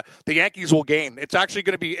 but the Yankees will gain. It's actually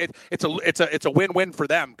going to be it's a win-win for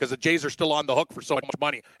them because the Jays are still on the hook for so much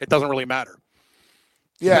money. It doesn't really matter.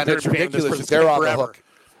 Yeah, and it's ridiculous that they're on the hook.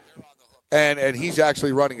 And he's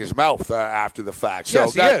actually running his mouth after the fact.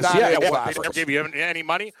 So yes, he is. They don't give you any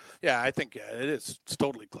money. Yeah, I think it is. It's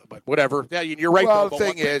totally clear, but whatever. Yeah, you're right. Well, the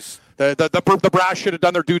thing is, the brass should have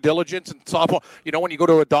done their due diligence and softball. When you go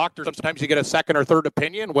to a doctor, sometimes you get a second or third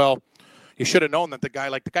opinion. Well, you should have known that the guy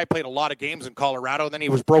played a lot of games in Colorado, and then he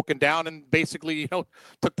was broken down and basically,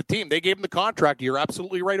 took the team. They gave him the contract. You're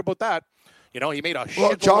absolutely right about that. He made a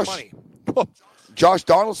shitload of money. Josh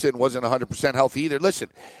Donaldson wasn't 100% healthy either. Listen,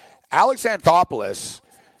 Alex Anthopoulos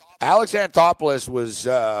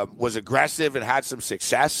was aggressive and had some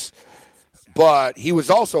success, but he was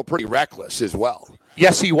also pretty reckless as well.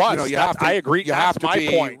 Yes, he was. I agree. You have to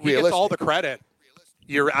be point. He gets all the credit.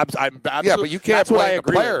 I'm absolutely. Yeah, but you can't blame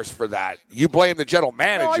the players for that. You blame the general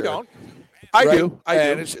manager. No, I don't. I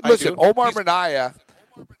do. Listen, Omar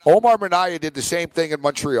Minaya did the same thing in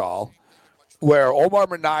Montreal, where Omar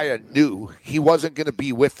Minaya knew he wasn't going to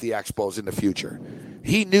be with the Expos in the future.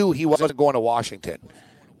 He knew he wasn't going to Washington,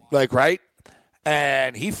 right?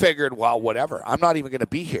 And he figured, well, whatever. I'm not even going to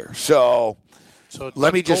be here. So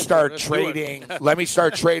let me just start trading. Let me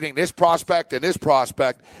start trading this prospect and this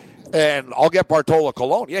prospect. And I'll get Bartolo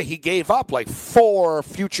Colon. Yeah, he gave up 4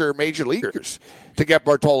 future major leaguers to get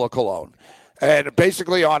Bartolo Colon. And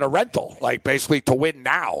basically on a rental, basically to win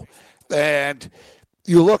now. And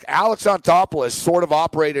you look, Alex Anthopoulos sort of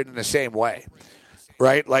operated in the same way,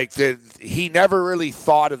 right? Like he never really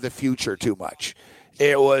thought of the future too much.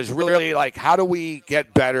 It was really like, how do we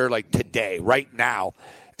get better like today, right now?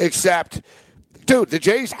 Except, dude, the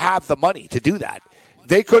Jays have the money to do that.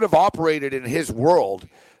 They could have operated in his world,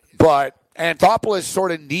 but Anthopoulos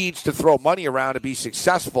sort of needs to throw money around to be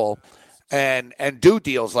successful and do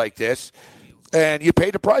deals like this. And you pay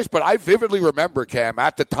the price. But I vividly remember, Cam,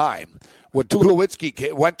 at the time when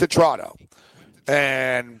Tulowitzki went to Toronto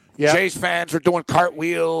and Jays fans are doing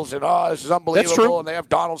cartwheels and, this is unbelievable. And they have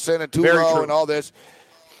Donaldson and Tulo and all this.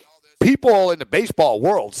 People in the baseball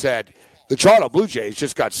world said the Toronto Blue Jays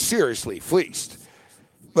just got seriously fleeced.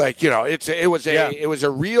 Like, it was a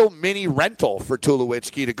real mini rental for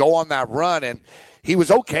Tulowitzki to go on that run. And he was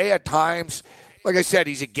okay at times. Like I said,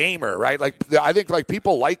 he's a gamer, right? Like, I think like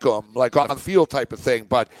people like him, like on the field type of thing,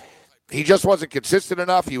 but he just wasn't consistent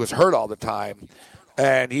enough. He was hurt all the time,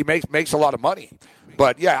 and he makes a lot of money.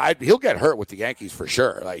 But yeah, he'll get hurt with the Yankees for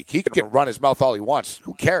sure. Like, he can run his mouth all he wants.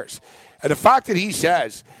 Who cares? And the fact that he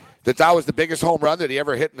says that was the biggest home run that he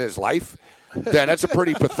ever hit in his life, then that's a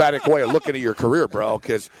pretty pathetic way of looking at your career, bro.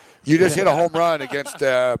 Because you just hit a home run against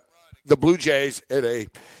the Blue Jays in a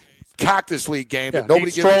Cactus League game that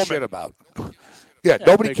nobody gives a shit about. Yeah,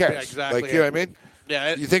 nobody cares. Yeah, exactly. Like, you know what I mean?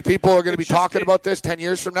 Yeah. You think people are going to be talking about this 10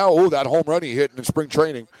 years from now? Oh, that home run he hit in spring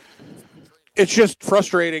training. It's just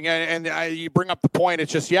frustrating, and you bring up the point.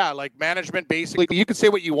 It's just, like management, basically. You can say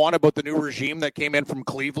what you want about the new regime that came in from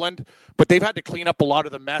Cleveland, but they've had to clean up a lot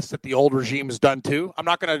of the mess that the old regime has done, too. I'm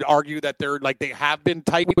not going to argue that they have been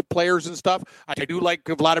tight with players and stuff. I do like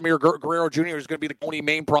Vladimir Guerrero Jr. is going to be the only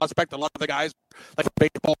main prospect. A lot of the guys, like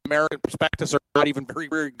baseball American prospectus, are not even very,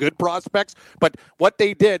 very good prospects. But what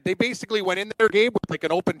they did, they basically went in their game with like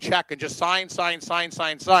an open check and just sign.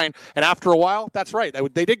 And after a while, that's right,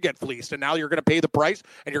 they did get fleeced, and now you're going to pay the price,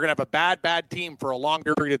 and you're going to have a bad team for a long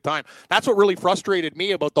period of time. That's what really frustrated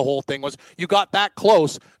me about the whole thing was you got that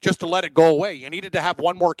close just to let it go away. You needed to have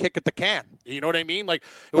one more kick at the can. You know what I mean? Like,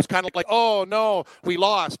 it was kind of like, oh, no, we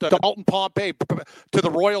lost. Dalton Pompey to the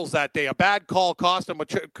Royals that day. A bad call cost them,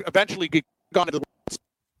 which eventually got into the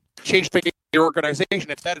change the organization.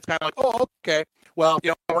 Instead, it's kind of like, oh, okay, well,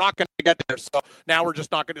 we're not going to get there. So now we're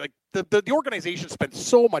just not going to, the organization spent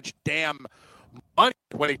so much damn money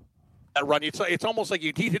when they that run. It's almost like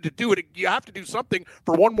you needed to do it. You have to do something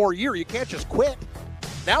for one more year. You can't just quit.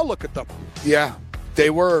 Now look at them. Yeah, they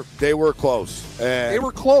were close. And they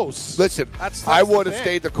were close. Listen, that's I would have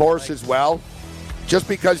stayed the course as well, just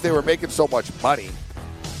because they were making so much money.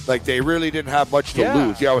 Like, they really didn't have much to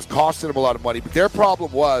lose. Yeah, it was costing them a lot of money. But their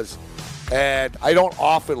problem was, and I don't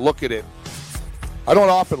often look at it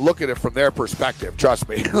from their perspective. Trust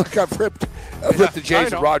me. Like, I've ripped the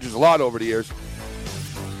Jays and Rogers a lot over the years.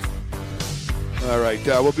 All right,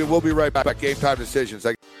 we'll be right back. Game Time Decisions.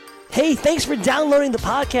 Hey, thanks for downloading the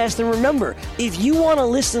podcast. And remember, if you want to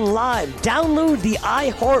listen live, download the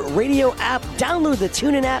iHeartRadio app, download the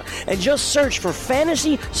TuneIn app, and just search for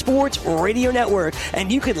Fantasy Sports Radio Network, and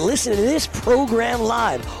you can listen to this program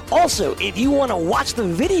live. Also, if you want to watch the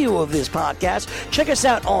video of this podcast, check us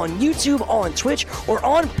out on YouTube, on Twitch, or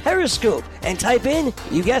on Periscope, and type in,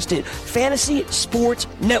 you guessed it, Fantasy Sports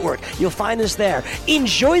Network. You'll find us there.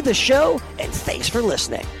 Enjoy the show, and thanks for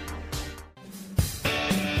listening.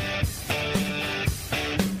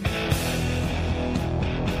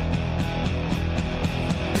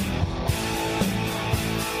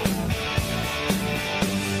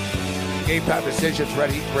 Game Time Decisions, Red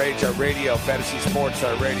Heat Rage, our radio, Fantasy Sports,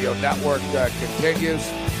 our radio network continues.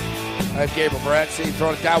 I'm Gabriel Morency,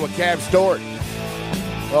 throwing it down with Cam Stewart.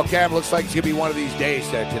 Well, Cam, looks like it's going to be one of these days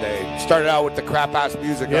today. Started out with the crap-ass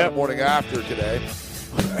music on the morning after today.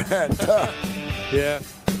 And,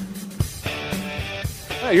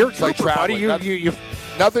 you're like buddy. You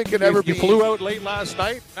nothing can ever be. You flew out late last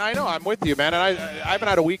night. I know, I'm with you, man. And I haven't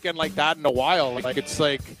had a weekend like that in a while. Like, it's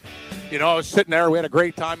like, I was sitting there. We had a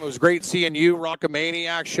great time. It was great seeing you,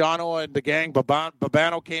 Rockamaniac, Shano, and the gang.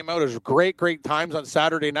 Babano came out. It was great times on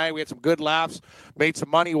Saturday night. We had some good laughs, made some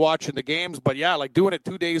money watching the games. But, yeah, like doing it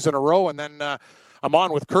 2 days in a row, and then I'm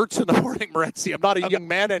on with Kurtz in the morning, Morency. I'm not a young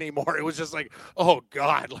man anymore. It was just like, oh,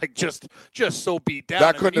 God, like just so beat down.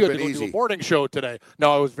 That couldn't have been easy. Do a morning show today.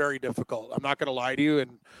 No, it was very difficult. I'm not going to lie to you.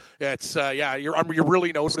 And it's, you're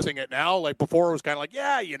really noticing it now. Like, before it was kind of like,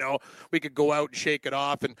 we could go out and shake it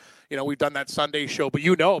off. And, we've done that Sunday show. But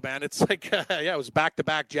man, it's like, it was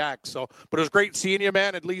back-to-back Jacks. So, but it was great seeing you,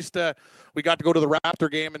 man. At least we got to go to the Raptor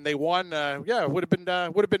game and they won. It would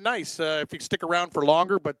have been nice if you stick around for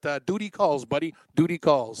longer. But duty calls, buddy. Duty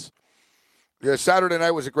calls. Yeah, Saturday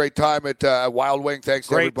night was a great time at Wild Wing. Thanks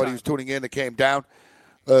to everybody who's tuning in that came down.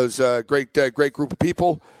 It was a great group of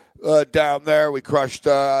people. down there. We crushed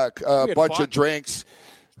a bunch of drinks.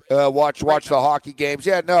 Watched the hockey games.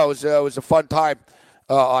 Yeah, no, it was a fun time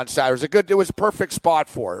on Saturday. It was a perfect spot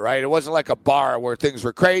for it, right? It wasn't like a bar where things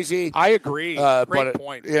were crazy. I agree. Great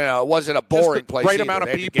point. It wasn't a boring place. Great either. amount of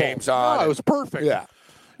They had people. Games on. No, it was perfect. Yeah.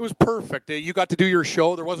 It was perfect. You got to do your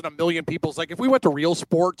show. There wasn't a million people. It's like if we went to Real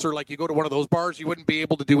Sports or like you go to one of those bars, you wouldn't be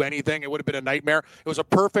able to do anything. It would have been a nightmare. It was a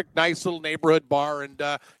perfect, nice little neighborhood bar, and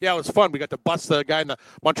yeah, it was fun. We got to bust the guy in the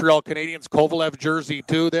Montreal Canadiens Kovalev jersey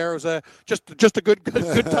too. There it was just a good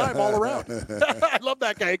time all around. I love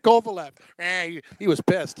that guy, Kovalev. He was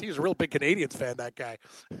pissed. He was a real big Canadiens fan. That guy.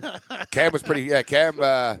 Cam was pretty. Yeah,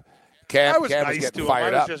 Cam. Cam was nice getting to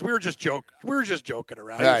fired up. We were just joking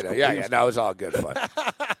around. Yeah. No, it was all good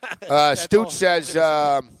fun. Stoots says,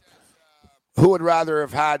 who would rather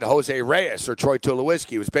have had Jose Reyes or Troy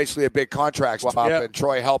Tulowitzki? It was basically a big contract swap, and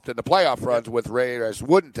Troy helped in the playoff runs with Reyes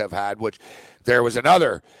wouldn't have had, which there was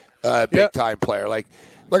another big-time player. Like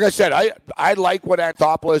I said, I like what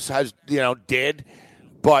Anthopoulos did,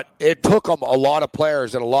 but it took him a lot of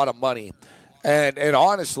players and a lot of money. And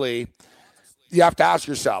honestly, you have to ask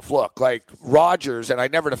yourself, look, like Rogers, and I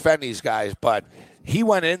never defend these guys, but he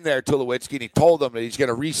went in there, Tulowitzki, and he told them that he's going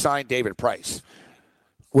to re-sign David Price.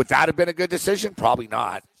 Would that have been a good decision? Probably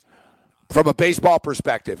not. From a baseball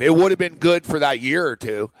perspective, it would have been good for that year or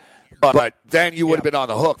two, but then you would have been on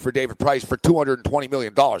the hook for David Price for $220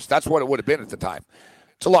 million. That's what it would have been at the time.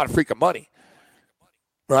 It's a lot of freaking money,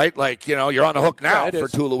 right? Like, you're on the hook now for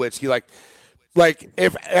Tulowitzki. Like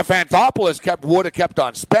if Anthopoulos would have kept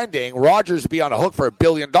on spending, Rogers would be on a hook for $1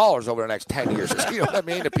 billion over the next 10 years. You know what I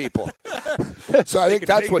mean to people? So I think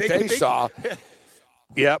that's what they saw.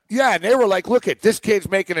 Yep. Yeah, and they were like, look, this kid's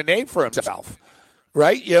making a name for himself,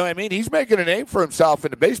 right? You know what I mean? He's making a name for himself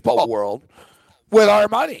in the baseball world with our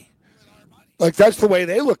money. Like, that's the way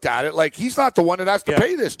they looked at it. Like, he's not the one that has to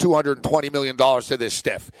pay this $220 million to this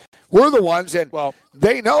stiff. We're the ones, and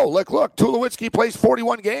they know, look, Tulowitzki plays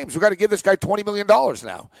 41 games. We've got to give this guy $20 million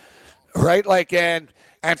now, right? Like, and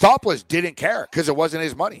Anthopoulos didn't care because it wasn't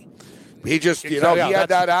his money. He just, he had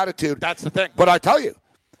that attitude. That's the thing. But I tell you,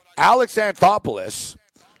 Alex Anthopoulos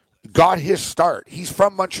got his start. He's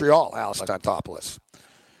from Montreal, Alex Anthopoulos.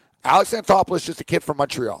 Alex Anthopoulos is just a kid from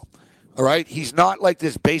Montreal, all right? He's not like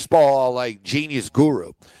this baseball, like, genius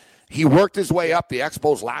guru. He worked his way up the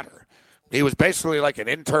Expos ladder. He was basically like an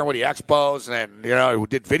intern with the Expos, and he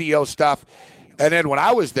did video stuff. And then when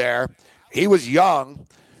I was there, he was young,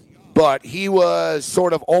 but he was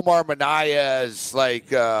sort of Omar Manaya's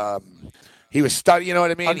he was studying. You know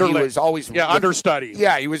what I mean? Underling. He was always understudy.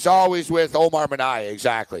 Yeah, he was always with Omar Minaya,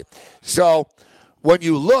 exactly. So when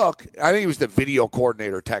you look, I think he was the video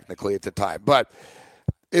coordinator technically at the time. But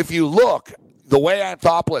if you look, the way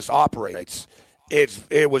Anthopoulos operates,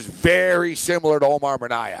 it was very similar to Omar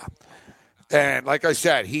Minaya. And like I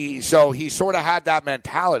said, he sort of had that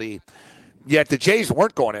mentality, yet the Jays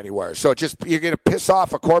weren't going anywhere. So you're going to piss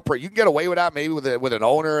off a corporate. You can get away with that maybe with an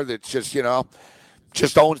owner that's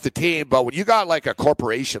just owns the team. But when you got like a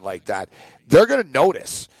corporation like that, they're going to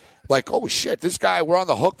notice. Like, oh shit, this guy, we're on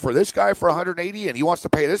the hook for this guy for 180, and he wants to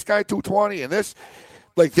pay this guy 220, and this,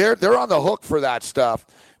 like they're on the hook for that stuff.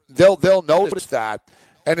 They'll notice that.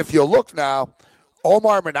 And if you look now,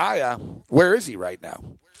 Omar Minaya, where is he right now?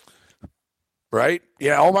 Right?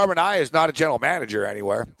 Yeah, Omar Minaya is not a general manager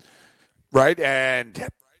anywhere. Right? And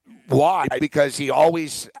why? Because he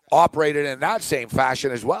always operated in that same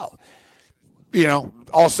fashion as well.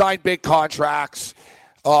 I'll sign big contracts.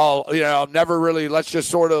 Never really, let's just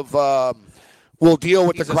sort of, we'll deal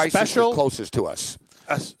with the crisis that's closest to us.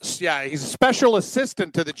 He's a special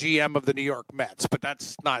assistant to the GM of the New York Mets, but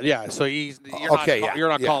that's not, so you're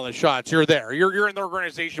not calling the shots. You're there. You're in the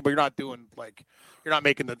organization, but you're not doing you're not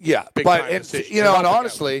making the big time decisions. And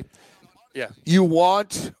honestly, you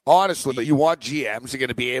want GMs who are going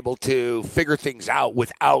to be able to figure things out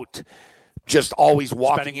without just always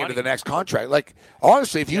walking into the next contract. Like,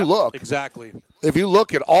 honestly, if you look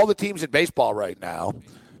at all the teams in baseball right now,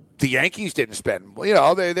 the Yankees didn't spend,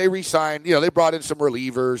 they re-signed, they brought in some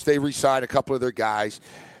relievers, they re-signed a couple of their guys,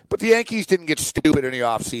 but the Yankees didn't get stupid in the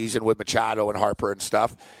offseason with Machado and Harper and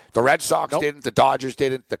stuff. The Red Sox didn't, the Dodgers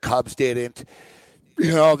didn't, the Cubs didn't.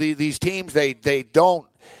 These teams, they don't.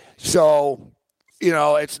 So,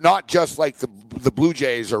 it's not just like the Blue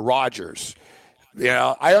Jays or Rogers.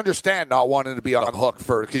 I understand not wanting to be on the hook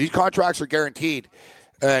because these contracts are guaranteed,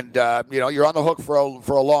 and you're on the hook for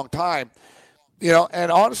a long time.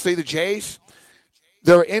 And honestly, the Jays,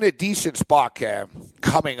 they're in a decent spot, Cam,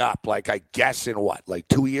 coming up. Like I guess in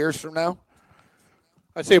 2 years from now.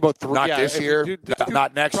 I'd say about 3. Not this year,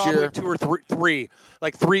 not next year. 2 or 3.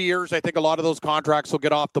 Like 3 years, I think a lot of those contracts will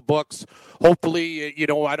get off the books. Hopefully,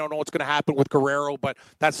 I don't know what's going to happen with Guerrero, but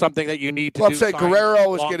that's something that you need to do. I'm saying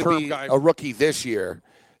Guerrero is going to be a rookie this year.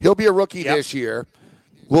 He'll be a rookie this year.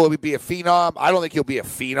 Will he be a phenom? I don't think he'll be a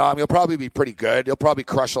phenom. He'll probably be pretty good. He'll probably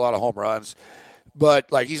crush a lot of home runs. But,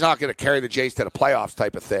 he's not going to carry the Jays to the playoffs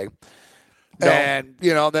type of thing. No. And,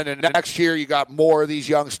 then the next year you got more of these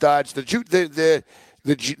young studs.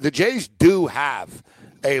 The Jays do have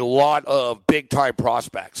a lot of big-time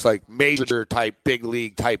prospects, like major-type,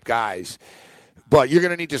 big-league-type guys. But you're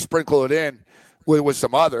going to need to sprinkle it in with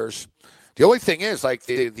some others. The only thing is,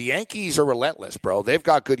 the Yankees are relentless, bro. They've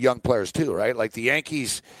got good young players too, right? Like the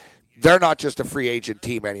Yankees, they're not just a free agent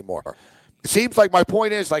team anymore. It seems like my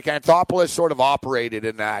point is, Anthopoulos sort of operated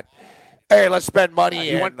in that, hey, let's spend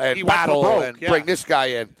money and battle and bring this guy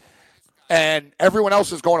in. And everyone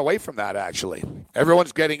else is going away from that, actually.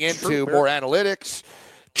 Everyone's getting into more analytics,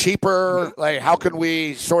 cheaper. Like, how can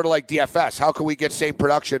we, sort of like DFS, how can we get same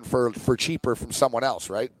production for cheaper from someone else,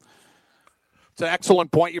 right? It's an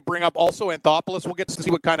excellent point you bring up. Also, Anthopoulos, we'll get to see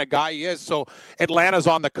what kind of guy he is. So Atlanta's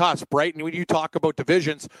on the cusp, right? And when you talk about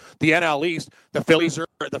divisions, the NL East, the Phillies are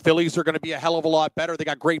going to be a hell of a lot better. They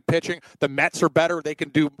got great pitching. The Mets are better. They can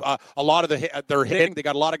do a lot of their hitting. They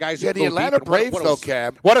got a lot of guys. Yeah, the Atlanta Braves, though,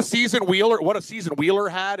 Cam. What a season Wheeler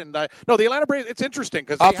had. And the Atlanta Braves. It's interesting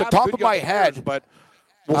because off the top of my head, but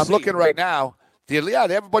I'm looking right now. They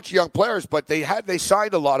have a bunch of young players, but they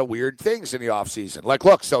signed a lot of weird things in the offseason. Like,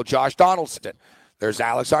 look, so Josh Donaldson, there's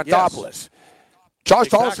Alex Anthopoulos. Yes. Josh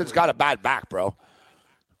Donaldson's got a bad back, bro.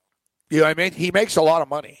 You know what I mean? He makes a lot of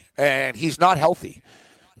money, and he's not healthy,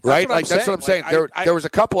 right? That's what I'm saying. There was a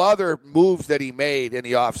couple other moves that he made in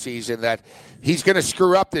the offseason that he's going to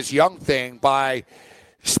screw up this young thing by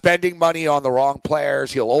spending money on the wrong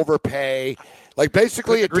players. He'll overpay.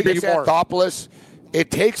 Basically, it takes Anthopoulos. It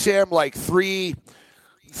takes him three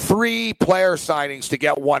player signings to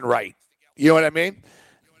get one right. You know what I mean?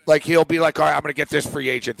 He'll be like, all right, I'm going to get this free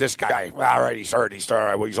agent, this guy. All right, he's hurt. He's all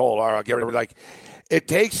right. Well, he's old. All right, I'll get rid of him. It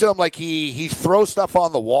takes him he throws stuff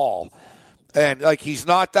on the wall, and he's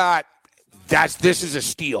not that. This is a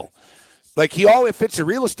steal. If it's a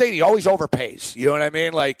real estate, he always overpays. You know what I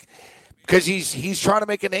mean? Because he's trying to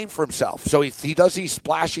make a name for himself. So he does these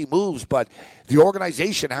splashy moves, but the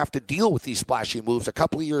organization have to deal with these splashy moves a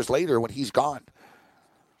couple of years later when he's gone.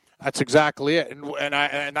 That's exactly it.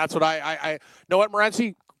 And that's what I know what,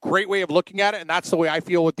 Morency? Great way of looking at it, and that's the way I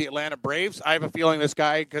feel with the Atlanta Braves. I have a feeling this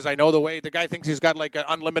guy, because I know the way the guy thinks he's got an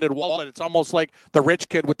unlimited wallet. It's almost like the rich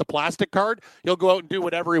kid with the plastic card. He'll go out and do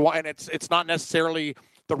whatever he wants, and it's not necessarily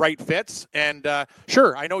the right fits. And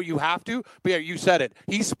sure, I know you have to, but yeah, you said it.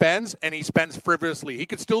 He spends, and he spends frivolously. He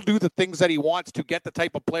could still do the things that he wants to get the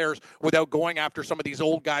type of players without going after some of these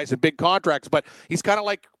old guys and big contracts. But he's kind of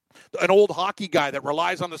like an old hockey guy that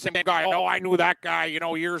relies on the same guy. Oh, I knew that guy,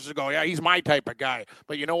 years ago. Yeah, he's my type of guy.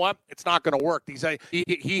 But you know what? It's not going to work.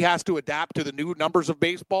 He has to adapt to the new numbers of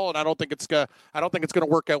baseball, and I don't think it's going to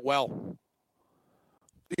work out well.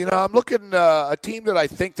 I'm looking a team that I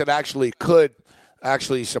think that actually could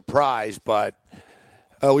surprise, but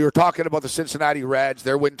we were talking about the Cincinnati Reds.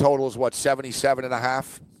 Their win total is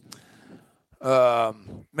 77.5.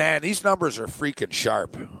 Man, these numbers are freaking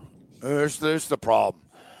sharp. There's the problem.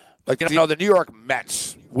 The New York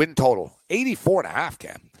Mets win total 84.5.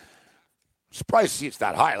 Cam. Surprised to see it's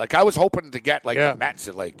that high. I was hoping to get the Mets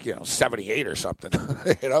at 78 or something.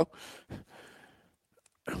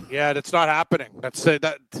 Yeah, that's not happening. That's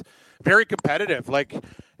that very competitive.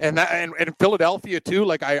 And Philadelphia too.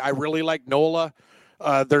 I really like Nola.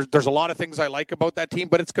 There's a lot of things I like about that team,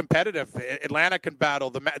 but it's competitive. Atlanta can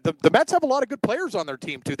battle. The Mets have a lot of good players on their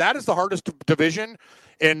team too. That is the hardest division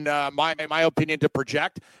in my opinion to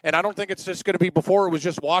project. And I don't think it's just going to be before it was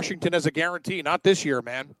just Washington as a guarantee. Not this year,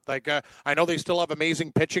 man. I know they still have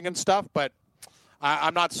amazing pitching and stuff, but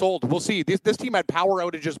I'm not sold. We'll see. This team had power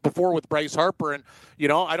outages before with Bryce Harper, and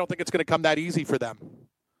I don't think it's going to come that easy for them.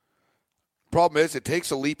 Problem is, it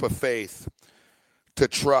takes a leap of faith to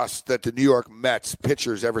trust that the New York Mets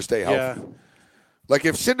pitchers ever stay healthy. Yeah.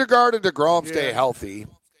 If Syndergaard and DeGrom stay healthy,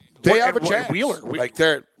 they have a chance. Wheeler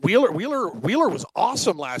was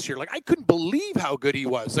awesome last year. I couldn't believe how good he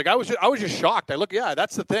was. I was just shocked.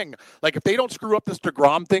 That's the thing. If they don't screw up this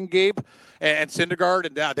DeGrom thing, Gabe, and Syndergaard,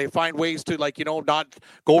 and they find ways to not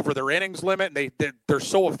go over their innings limit, and they're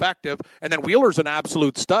so effective. And then Wheeler's an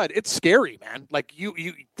absolute stud. It's scary, man. They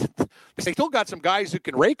still got some guys who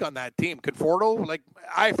can rake on that team. Conforto,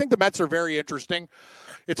 I think the Mets are very interesting.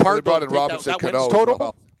 It's hard to brought in Robinson that wins total.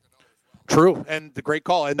 Well. True, and the great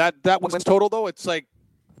call. And that wins total, though, it's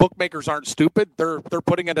bookmakers aren't stupid. They're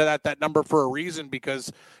putting it at that number for a reason,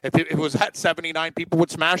 because if it was at 79, people would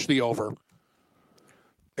smash the over.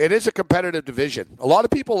 It is a competitive division. A lot of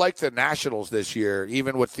people like the Nationals this year,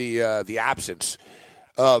 even with the absence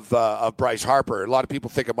of Bryce Harper. A lot of people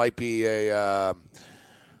think it might be a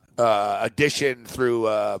addition through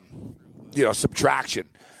subtraction,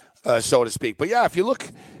 so to speak. But yeah, if you look,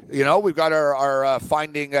 we've got our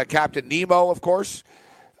Finding Captain Nemo, of course.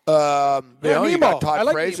 Nemo. You got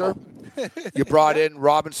Todd Frazier. You brought in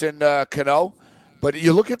Robinson Cano. But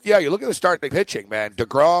you look at the starting pitching, man.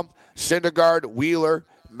 DeGrom, Syndergaard, Wheeler,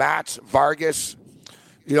 Matz, Vargas,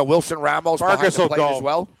 Wilson Ramos Vargas behind the plate will go as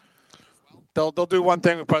well. They'll do one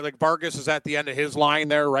thing, but like Vargas is at the end of his line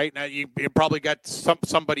there, right? Now you probably got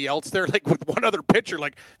somebody else there, like with one other pitcher.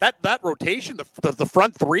 Like that rotation, the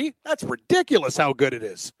front three, that's ridiculous how good it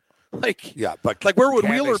is. Like, yeah, but like where would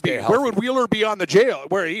Wheeler be? Healthy? Where would Wheeler be on the jail?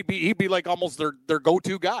 Where he'd be like almost their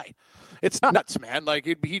go-to guy. It's nuts, man. Like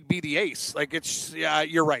he'd be the ace. Like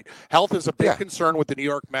you're right. Health is a big concern with the New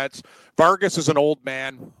York Mets. Vargas is an old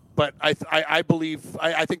man, but I believe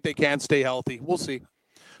I think they can stay healthy. We'll see.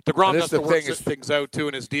 DeGrom has to work things out, too,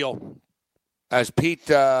 in his deal. As Pete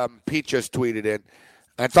just tweeted in,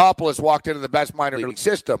 Anthopoulos walked into the best minor league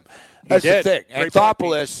system. That's the thing.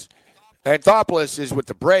 Anthopoulos is with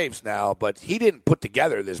the Braves now, but he didn't put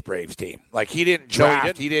together this Braves team. Like, he didn't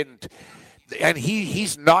draft. He didn't. And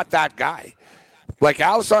he's not that guy. Like,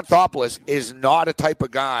 Alex Anthopoulos is not a type of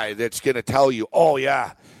guy that's going to tell you, oh,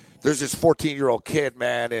 yeah, there's this 14-year-old kid,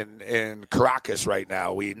 man, in Caracas right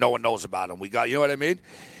now. No one knows about him. We got, you know what I mean?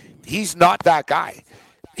 He's not that guy.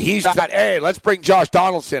 He's not, hey, let's bring Josh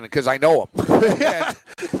Donaldson because I know him. yeah,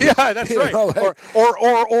 that's right.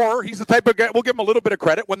 Or he's the type of guy, we'll give him a little bit of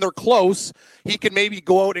credit. When they're close, he can maybe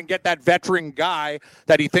go out and get that veteran guy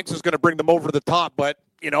that he thinks is going to bring them over the top. But,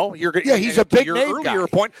 he's a big name guy.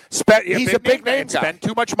 He's a big name guy. Spend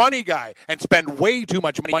too much money guy and spend way too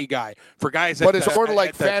much money guy for guys that. But it's sort of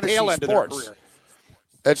like fantasy sports.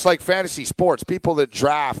 It's like fantasy sports. People that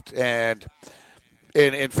draft and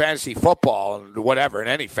in fantasy football and whatever, in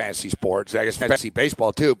any fantasy sports, I guess fantasy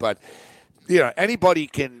baseball too, but anybody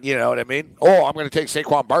can, you know what I mean? Oh, I'm going to take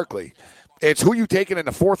Saquon Barkley. It's who you taking in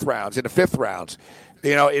the fourth rounds, in the fifth rounds.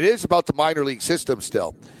 It is about the minor league system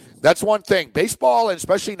still. That's one thing. Baseball, and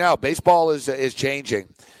especially now, baseball is changing.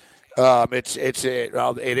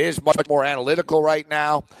 It is much more analytical right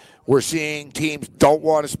now. We're seeing teams don't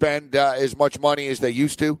want to spend as much money as they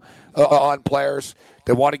used to on players.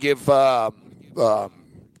 They want to give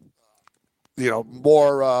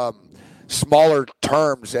more smaller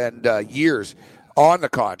terms and years on the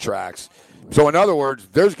contracts. So, in other words,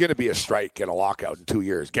 there's going to be a strike and a lockout in 2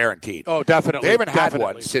 years, guaranteed. Oh, definitely. They haven't had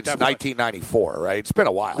one since 1994, right? It's been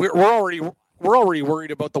a while. We're already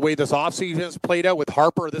worried about the way this offseason has played out with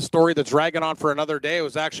Harper. This story that's dragging on for another day. It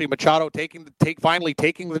was actually Machado finally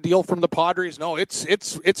taking the deal from the Padres. No, it's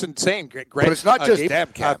insane, Greg. But it's not just them,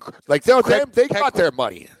 Cam. They got their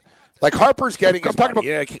money. Like Harper's getting his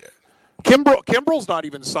money. Kimbrel's not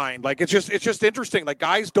even signed. Like it's just interesting. Like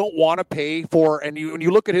guys don't want to pay for, and when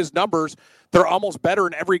you look at his numbers, they're almost better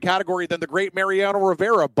in every category than the great Mariano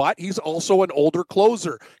Rivera. But he's also an older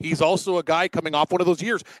closer. He's also a guy coming off one of those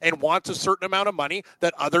years and wants a certain amount of money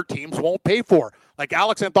that other teams won't pay for. Like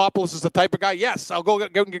Alex Anthopoulos is the type of guy. Yes, I'll go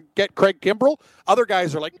get Craig Kimbrel. Other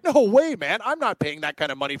guys are like, no way, man. I'm not paying that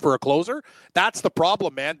kind of money for a closer. That's the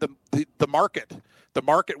problem, man. The market. The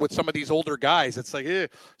market with some of these older guys, it's like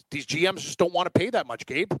these GMs just don't want to pay that much,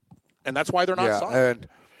 Gabe, and that's why they're not signed. And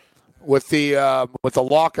with the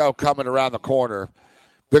lockout coming around the corner,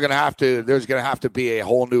 there's going to have to be a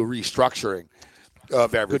whole new restructuring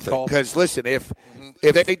of everything. Because listen, if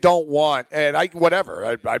they don't want, and I'm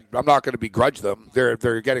not going to begrudge them.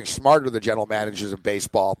 They're getting smarter, the general managers of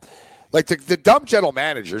baseball. Like the dumb general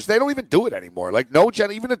managers, they don't even do it anymore. Like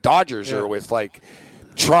even the Dodgers are with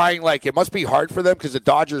trying, it must be hard for them because the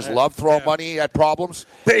Dodgers love throwing money at problems.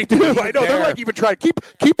 They do. I know. They're even trying to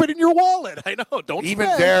keep it in your wallet. I know. Don't even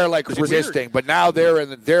spend. They're resisting. But now they're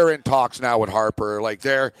in talks now with Harper.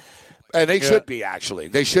 And they should be actually.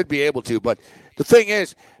 They should be able to. But the thing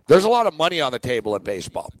is, there's a lot of money on the table in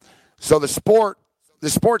baseball. So the sport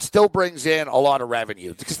still brings in a lot of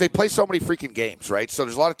revenue because they play so many freaking games, right? So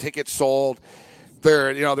there's a lot of tickets sold.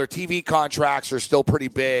 Their TV contracts are still pretty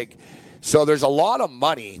big. So there's a lot of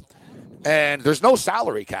money, and there's no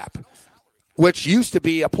salary cap, which used to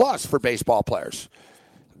be a plus for baseball players.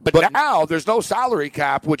 But now there's no salary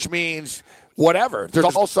cap, which means whatever.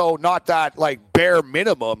 There's also not that bare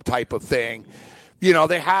minimum type of thing.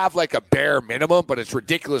 They have a bare minimum, but it's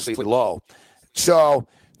ridiculously low. So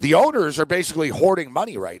the owners are basically hoarding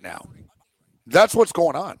money right now. That's what's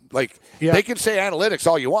going on. Like, they can say analytics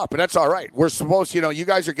all you want, but that's all right. We're supposed, you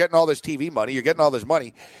guys are getting all this TV money. You're getting all this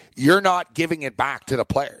money. You're not giving it back to the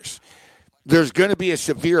players. There's going to be a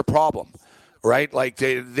severe problem, right? Like,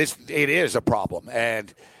 it is a problem.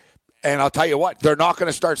 And I'll tell you what, they're not going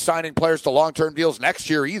to start signing players to long-term deals next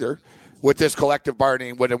year either with this collective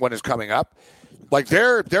bargaining when it's coming up. Like,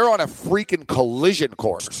 they're on a freaking collision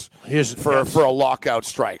course for a lockout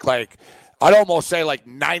strike. Like, I'd almost say like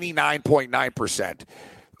 99.9%.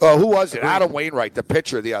 Who was it? Adam Wainwright, the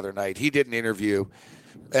pitcher the other night. He did an interview,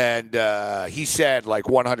 and he said like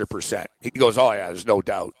 100%. He goes, oh, yeah, there's no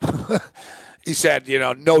doubt. He said,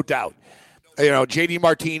 no doubt. J.D.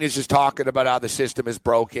 Martinez is talking about how the system is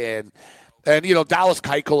broken. And, Dallas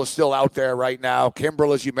Keuchel is still out there right now.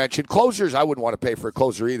 Kimbrel, as you mentioned. Closers, I wouldn't want to pay for a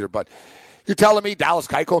closer either. But you're telling me Dallas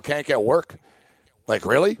Keuchel can't get work? Like,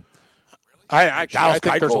 really? I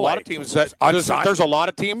think there's a lot of teams that there's a lot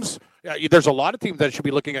of teams. Yeah, there's a lot of teams that should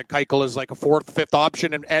be looking at Keuchel as like a fourth, fifth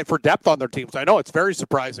option and for depth on their teams. I know it's very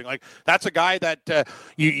surprising. Like, that's a guy that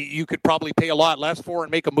you could probably pay a lot less for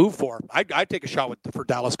and make a move for. I'd take a shot for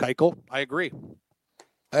Dallas Keuchel. I agree.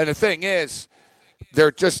 And the thing is,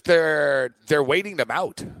 they're waiting them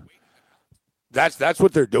out. That's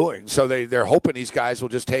what they're doing. So they're hoping these guys will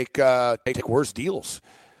just take worse deals.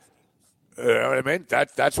 You know what I mean?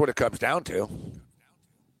 That's what it comes down to.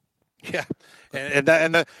 Yeah, and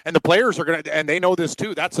the players are gonna, and they know this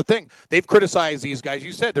too. That's the thing. They've criticized these guys.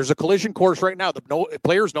 You said there's a collision course right now. The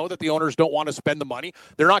players know that the owners don't want to spend the money.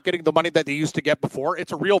 They're not getting the money that they used to get before.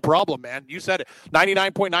 It's a real problem, man. You said it.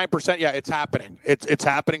 99.9%. Yeah, it's happening. It's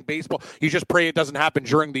happening. Baseball. You just pray it doesn't happen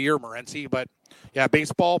during the year, Morency. But yeah,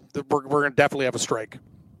 baseball. We're gonna definitely have a strike.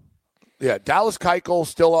 Yeah, Dallas Keuchel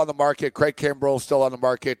still on the market. Craig Kimbrel still on the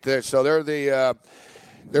market. So they're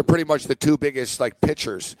pretty much the two biggest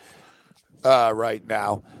pitchers right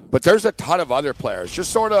now. But there's a ton of other players,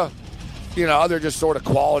 just sort of, they're just sort of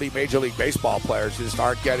quality Major League Baseball players who just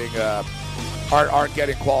aren't getting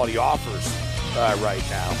quality offers right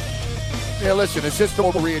now. Yeah, listen, the system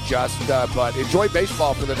will readjust, but enjoy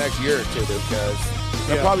baseball for the next year or two because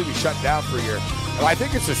they'll probably be shut down for a year. And I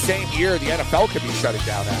think it's the same year the NFL could be shutting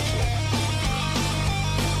down, actually.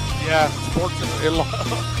 Yeah, sports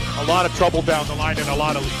a lot of trouble down the line in a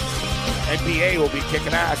lot of leagues. NBA will be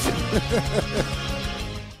kicking ass.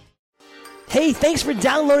 Hey, thanks for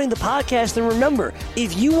downloading the podcast. And remember,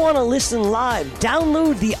 if you want to listen live,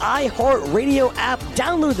 download the iHeart Radio app,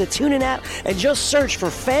 download the TuneIn app, and just search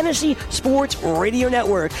for Fantasy Sports Radio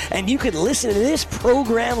Network, and you can listen to this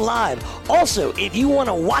program live. Also, if you want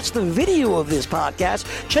to watch the video of this podcast,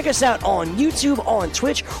 check us out on YouTube, on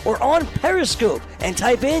Twitch, or on Periscope, and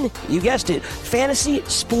type in, you guessed it, Fantasy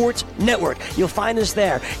Sports Network. You'll find us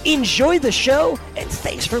there. Enjoy the show, and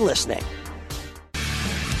thanks for listening.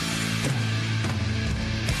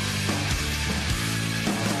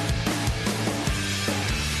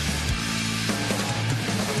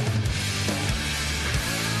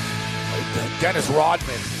 Dennis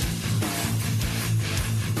Rodman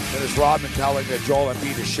telling Joel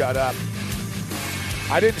Embiid to shut up.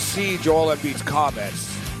 I didn't see Joel Embiid's comments.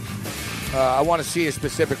 I want to see his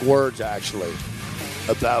specific words, actually,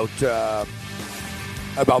 about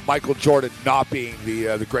Michael Jordan not being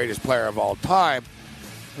the greatest player of all time.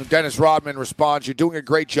 And Dennis Rodman responds, "You're doing a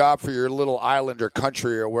great job for your little island or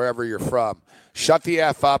country or wherever you're from. Shut the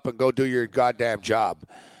F up and go do your goddamn job,"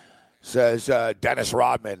 says Dennis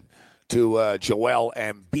Rodman to Joel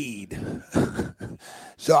Embiid.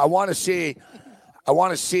 So I want to see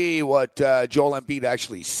what Joel Embiid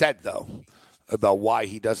actually said, though, about why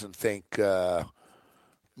he doesn't think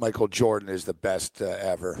Michael Jordan is the best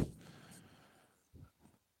ever.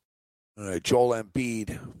 All right, Joel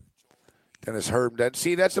Embiid, Dennis Herman.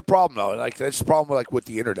 See, that's the problem, though. Like, that's the problem with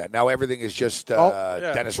the internet. Now everything is just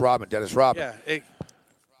Dennis Rodman.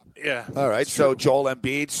 Yeah. All right, so Joel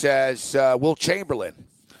Embiid says Will Chamberlain.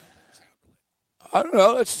 I don't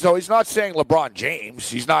know. So he's not saying LeBron James.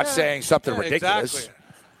 He's not saying something ridiculous. Exactly.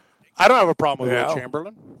 I don't have a problem with Will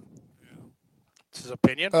Chamberlain. It's his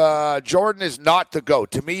opinion. Jordan is not the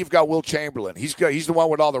GOAT. To me, you've got Will Chamberlain. He's the one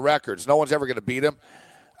with all the records. No one's ever going to beat him.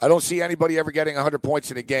 I don't see anybody ever getting 100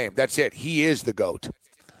 points in a game. That's it. He is the GOAT.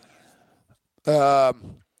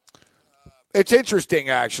 It's interesting,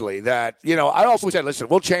 actually, that, I also said, listen,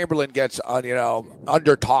 Will Chamberlain gets,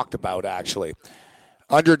 under-talked about, actually.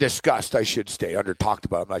 Under-discussed, I should say. Under-talked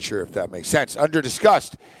about. I'm not sure if that makes sense.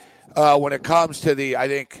 Under-discussed when it comes to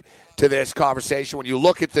to this conversation. When you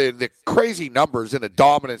look at the crazy numbers and the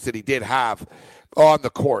dominance that he did have on the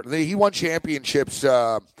court. He won championships.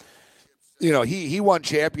 He won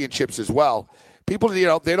championships as well. People, they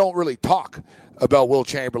don't really talk about Will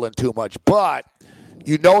Chamberlain too much. But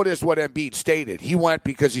you notice what Embiid stated. He went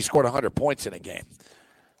because he scored 100 points in a game.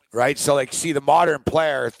 Right? So, see, the modern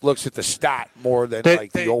player looks at the stat more than,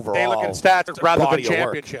 the overall. They look at stats rather than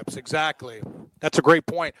championships. Exactly. That's a great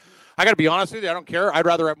point. I got to be honest with you. I don't care. I'd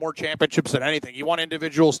rather have more championships than anything. You want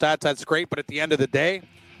individual stats, that's great. But at the end of the day,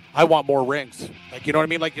 I want more rings. You know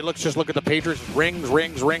what I mean? Just look at the Patriots. Rings.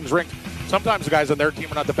 Sometimes the guys on their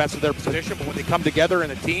team are not the best of their position, but when they come together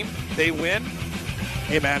in a team, they win.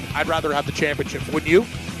 Hey, man, I'd rather have the championships. Wouldn't you?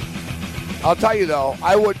 I'll tell you, though,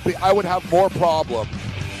 I would have more problem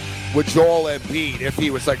with Joel Embiid if he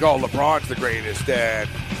was LeBron's the greatest, and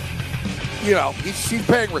he's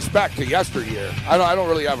paying respect to yesteryear. I don't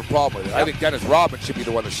really have a problem with it. I think Dennis Rodman should be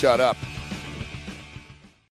the one to shut up.